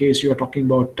 if in case you are talking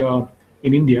about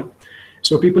in India,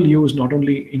 so people use not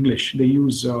only English, they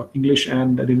use English,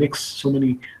 and they mix so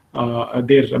many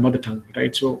their mother tongue,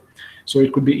 right? So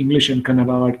it could be English and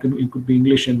Kannada, it could be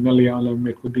English and Malayalam,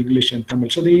 it could be English and Tamil.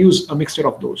 So they use a mixture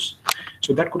of those.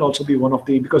 So that could also be one of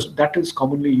the, because that is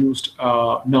commonly used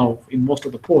now in most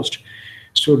of the posts.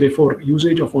 So therefore,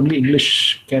 usage of only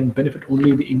English can benefit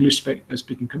only the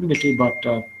English-speaking community, but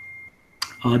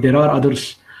there are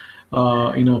others,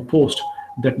 posts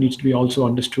that needs to be also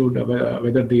understood,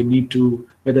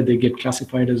 whether they get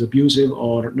classified as abusive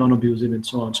or non-abusive and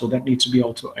so on. So that needs to be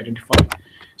also identified.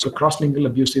 So cross-lingual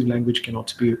abusive language can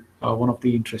also be one of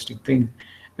the interesting things.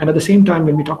 And at the same time,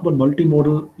 when we talk about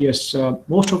multimodal, yes,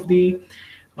 most of the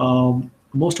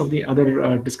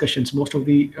other discussions, most of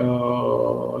the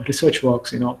research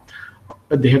works,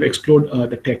 they have explored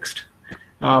the text.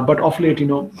 But of late,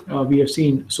 we have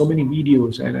seen so many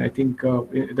videos, and I think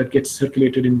that gets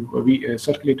circulated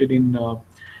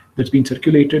that's been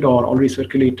circulated or already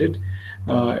circulated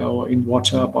in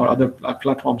WhatsApp or other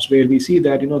platforms, where we see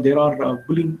that there are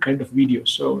bullying kind of videos.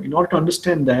 So in order to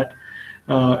understand that,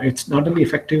 it's not only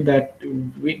effective that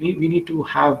we need to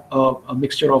have a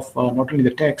mixture of not only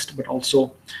the text but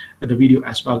also the video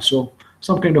as well. So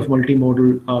some kind of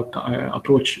multimodal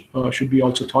approach should be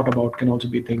also thought about, can also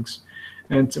be things.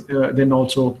 And then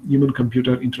also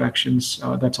human-computer interactions,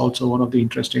 that's also one of the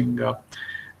interesting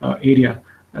area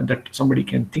that somebody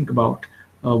can think about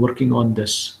working on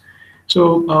this.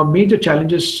 So major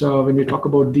challenges when we talk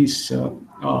about these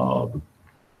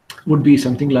would be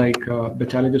something like the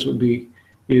challenges would be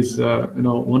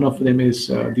one of them is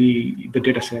the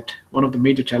data set. One of the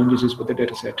major challenges is with the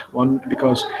data set. One,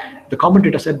 because the common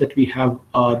data set that we have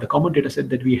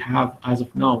as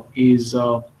of now is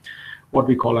what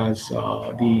we call as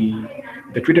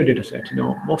the Twitter data set.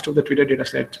 Most of the Twitter data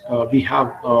set, we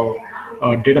have a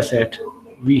data set.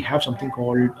 We have something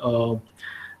called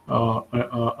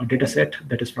a data set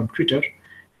that is from Twitter,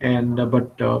 and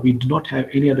but we do not have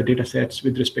any other data sets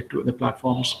with respect to other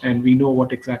platforms, and we know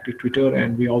what exactly Twitter,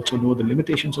 and we also know the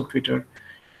limitations of Twitter,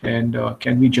 and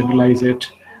can we generalize it,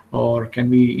 or can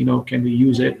we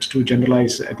use it to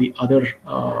generalize the other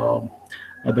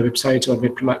the websites or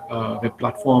web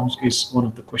platforms is one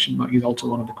of the question mark, is also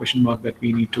one of the question mark that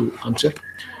we need to answer.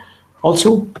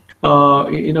 Also,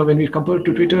 when we compare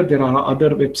to Twitter, there are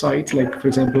other websites like, for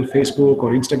example, Facebook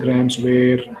or Instagrams,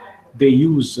 where they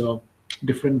use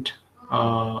different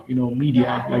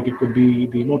media, like it could be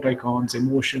the emoticons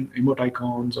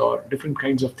or different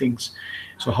kinds of things.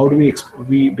 So how do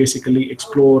we basically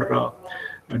explore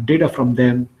data from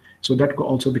them? So that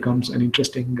also becomes an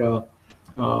interesting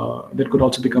that could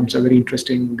also becomes a very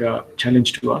interesting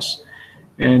challenge to us.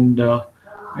 And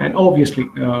obviously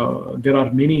there are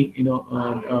many,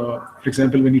 for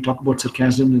example, when you talk about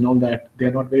sarcasm and all that, they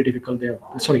are not very difficult. They are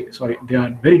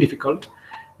very difficult,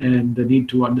 and they need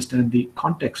to understand the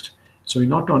context. So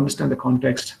in order to understand the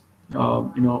context, there's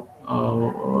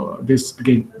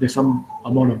some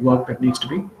amount of work that needs to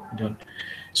be done.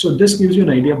 So this gives you an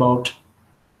idea about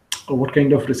what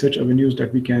kind of research avenues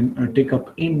that we can take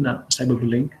up in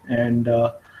cyberbullying, and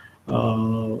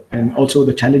also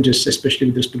the challenges, especially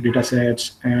with respect to data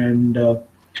sets and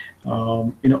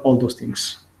all those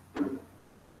things.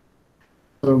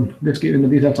 So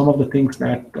these are some of the things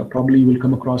that probably you will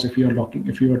come across if you are looking,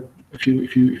 if you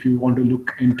want to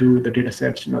look into the data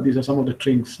sets. These are some of the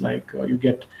things, like you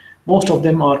get, most of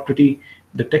them are pretty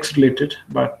the text related,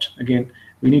 but again,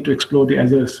 we need to explore the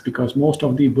others, because most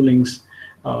of the bullyings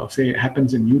say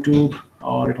happens in YouTube,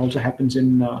 or it also happens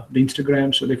in the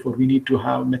Instagram. So therefore we need to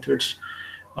have methods,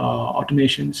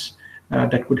 automations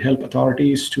that could help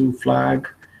authorities to flag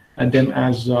them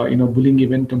as bullying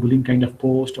event, or bullying kind of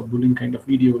post, or bullying kind of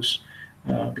videos,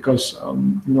 because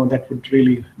that would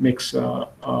really makes the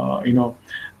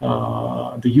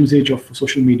usage of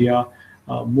social media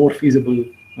more feasible,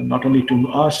 not only to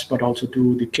us but also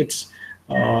to the kids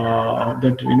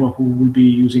that who will be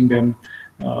using them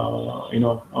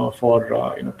for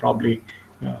probably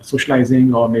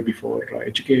socializing, or maybe for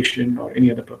education or any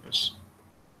other purpose.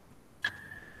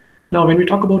 Now, when we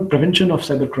talk about prevention of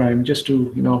cybercrime, just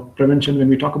to prevention, when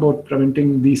we talk about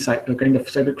preventing these kind of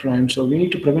cybercrime, so we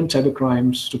need to prevent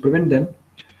cybercrimes. To prevent them,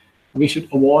 we should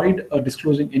avoid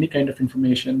disclosing any kind of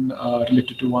information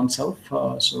related to oneself.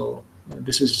 So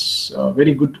this is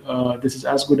very good. This is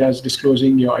as good as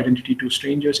disclosing your identity to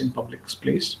strangers in public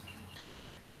place.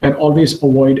 And always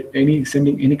avoid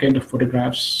sending any kind of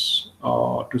photographs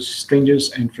to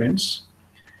strangers and friends.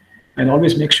 And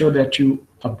always make sure that you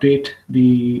update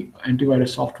the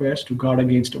antivirus softwares to guard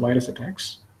against virus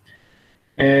attacks.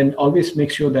 And always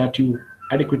make sure that you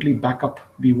adequately back up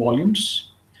the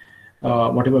volumes.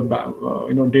 Whatever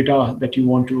data that you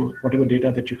want to, whatever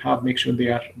data that you have, make sure they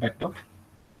are backed up.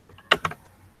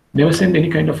 Never send any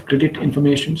kind of credit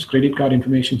card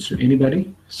information to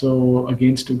anybody. So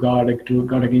to guard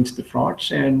against the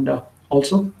frauds, and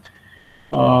also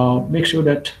make sure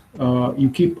that you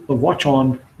keep a watch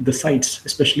on the sites,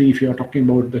 especially if you are talking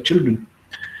about the children,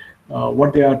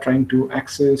 what they are trying to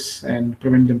access, and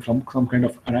prevent them from some kind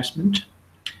of harassment.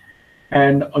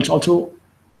 And it's also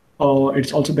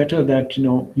better that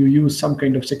you use some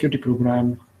kind of security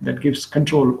program that gives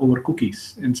control over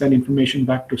cookies, and send information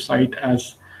back to site,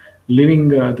 as leaving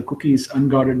the cookies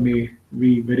unguarded may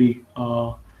be very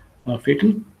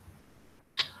fatal.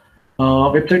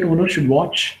 Website owner should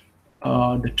watch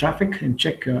the traffic and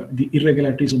check the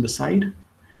irregularities on the site.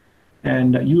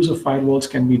 And use of firewalls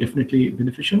can be definitely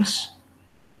beneficial.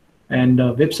 And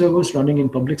web servers running in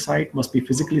public site must be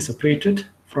physically separated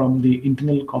from the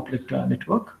internal corporate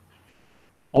network.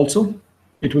 Also,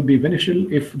 it would be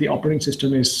beneficial if the operating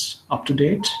system is up to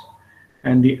date,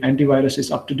 and the antivirus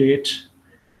is up to date,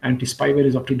 anti-spyware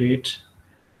is up to date,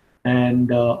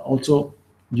 and also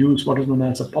use what is known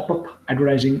as a pop-up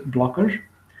advertising blocker,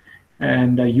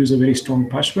 and use a very strong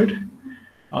password,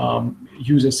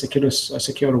 use a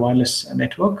secure wireless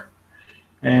network,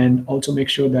 and also make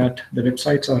sure that the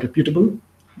websites are reputable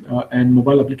and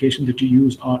mobile applications that you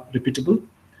use are reputable,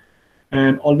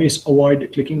 and always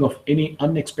avoid clicking of any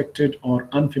unexpected or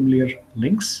unfamiliar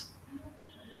links.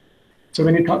 So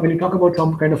when you talk about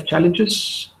some kind of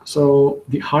challenges, so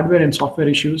the hardware and software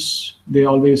issues, they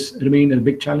always remain a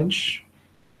big challenge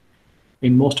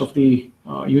in most of the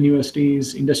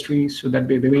universities, industries, so that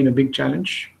they remain a big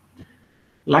challenge.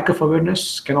 Lack of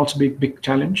awareness can also be a big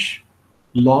challenge.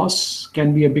 Laws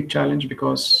can be a big challenge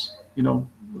because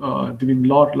there've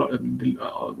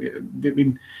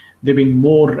been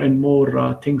more and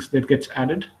more things that gets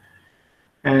added,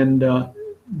 and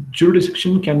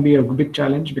jurisdiction can be a big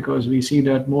challenge because we see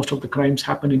that most of the crimes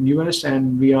happen in US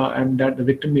and that the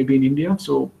victim may be in India.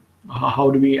 So how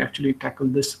do we actually tackle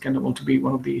this can also be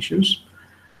one of the issues.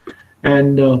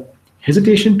 And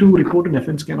hesitation to report an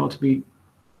offense can also be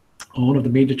one of the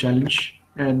major challenge.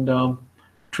 And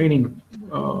training,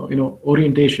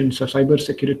 orientation, so cyber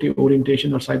security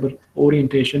orientation or cyber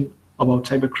orientation about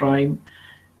cyber crime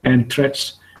and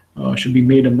threats should be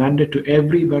made a mandate to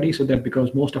everybody, so that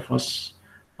because most of us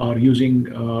are using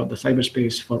the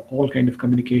cyberspace for all kind of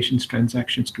communications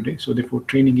transactions today. So therefore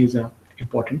training is an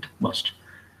important must.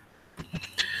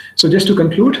 So just to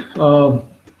conclude,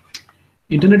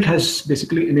 internet has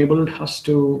basically enabled us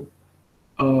to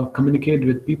communicate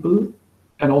with people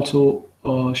and also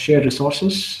share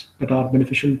resources that are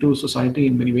beneficial to society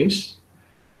in many ways.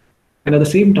 And at the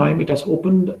same time, it has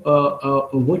opened a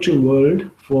virtual world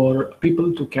for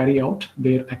people to carry out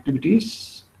their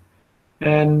activities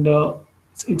and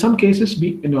in some cases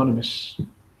be anonymous.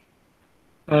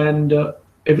 And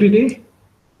every day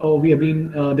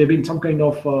there have been some kind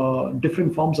of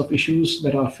different forms of issues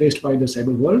that are faced by the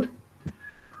cyber world,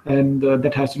 and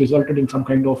that has resulted in some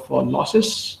kind of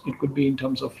losses. It could be in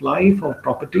terms of life or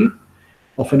property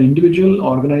of an individual,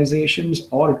 organizations,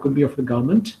 or it could be of the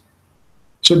government.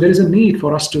 So there is a need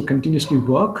for us to continuously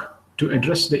work to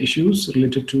address the issues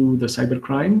related to the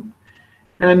cybercrime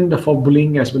and for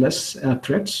bullying as well as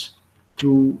threats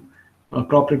through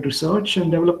appropriate research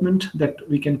and development that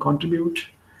we can contribute,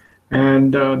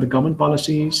 and the government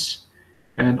policies,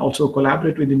 and also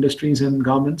collaborate with industries and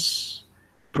governments,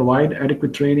 provide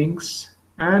adequate trainings,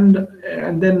 and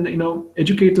then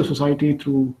educate the society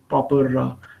through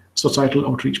proper societal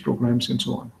outreach programs and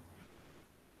so on.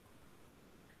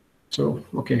 So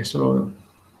okay, so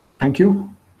thank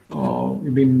you.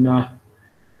 We've been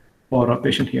for a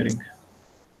patient hearing.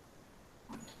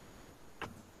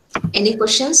 Any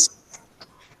questions?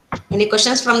 Any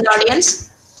questions from the audience?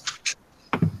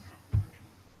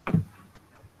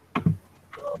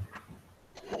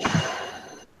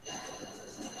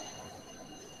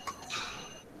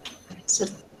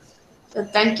 So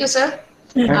thank you, sir.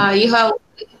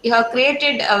 You have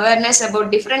created awareness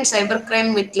about different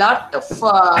cybercrime with lot of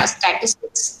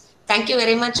statistics. Thank you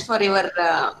very much for your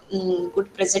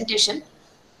good presentation.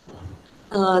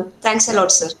 Thanks a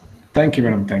lot, sir. Thank you,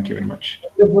 madam. Thank you very much.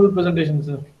 Wonderful presentation,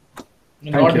 sir.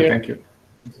 Thank you. Thank you.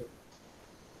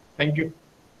 Thank you.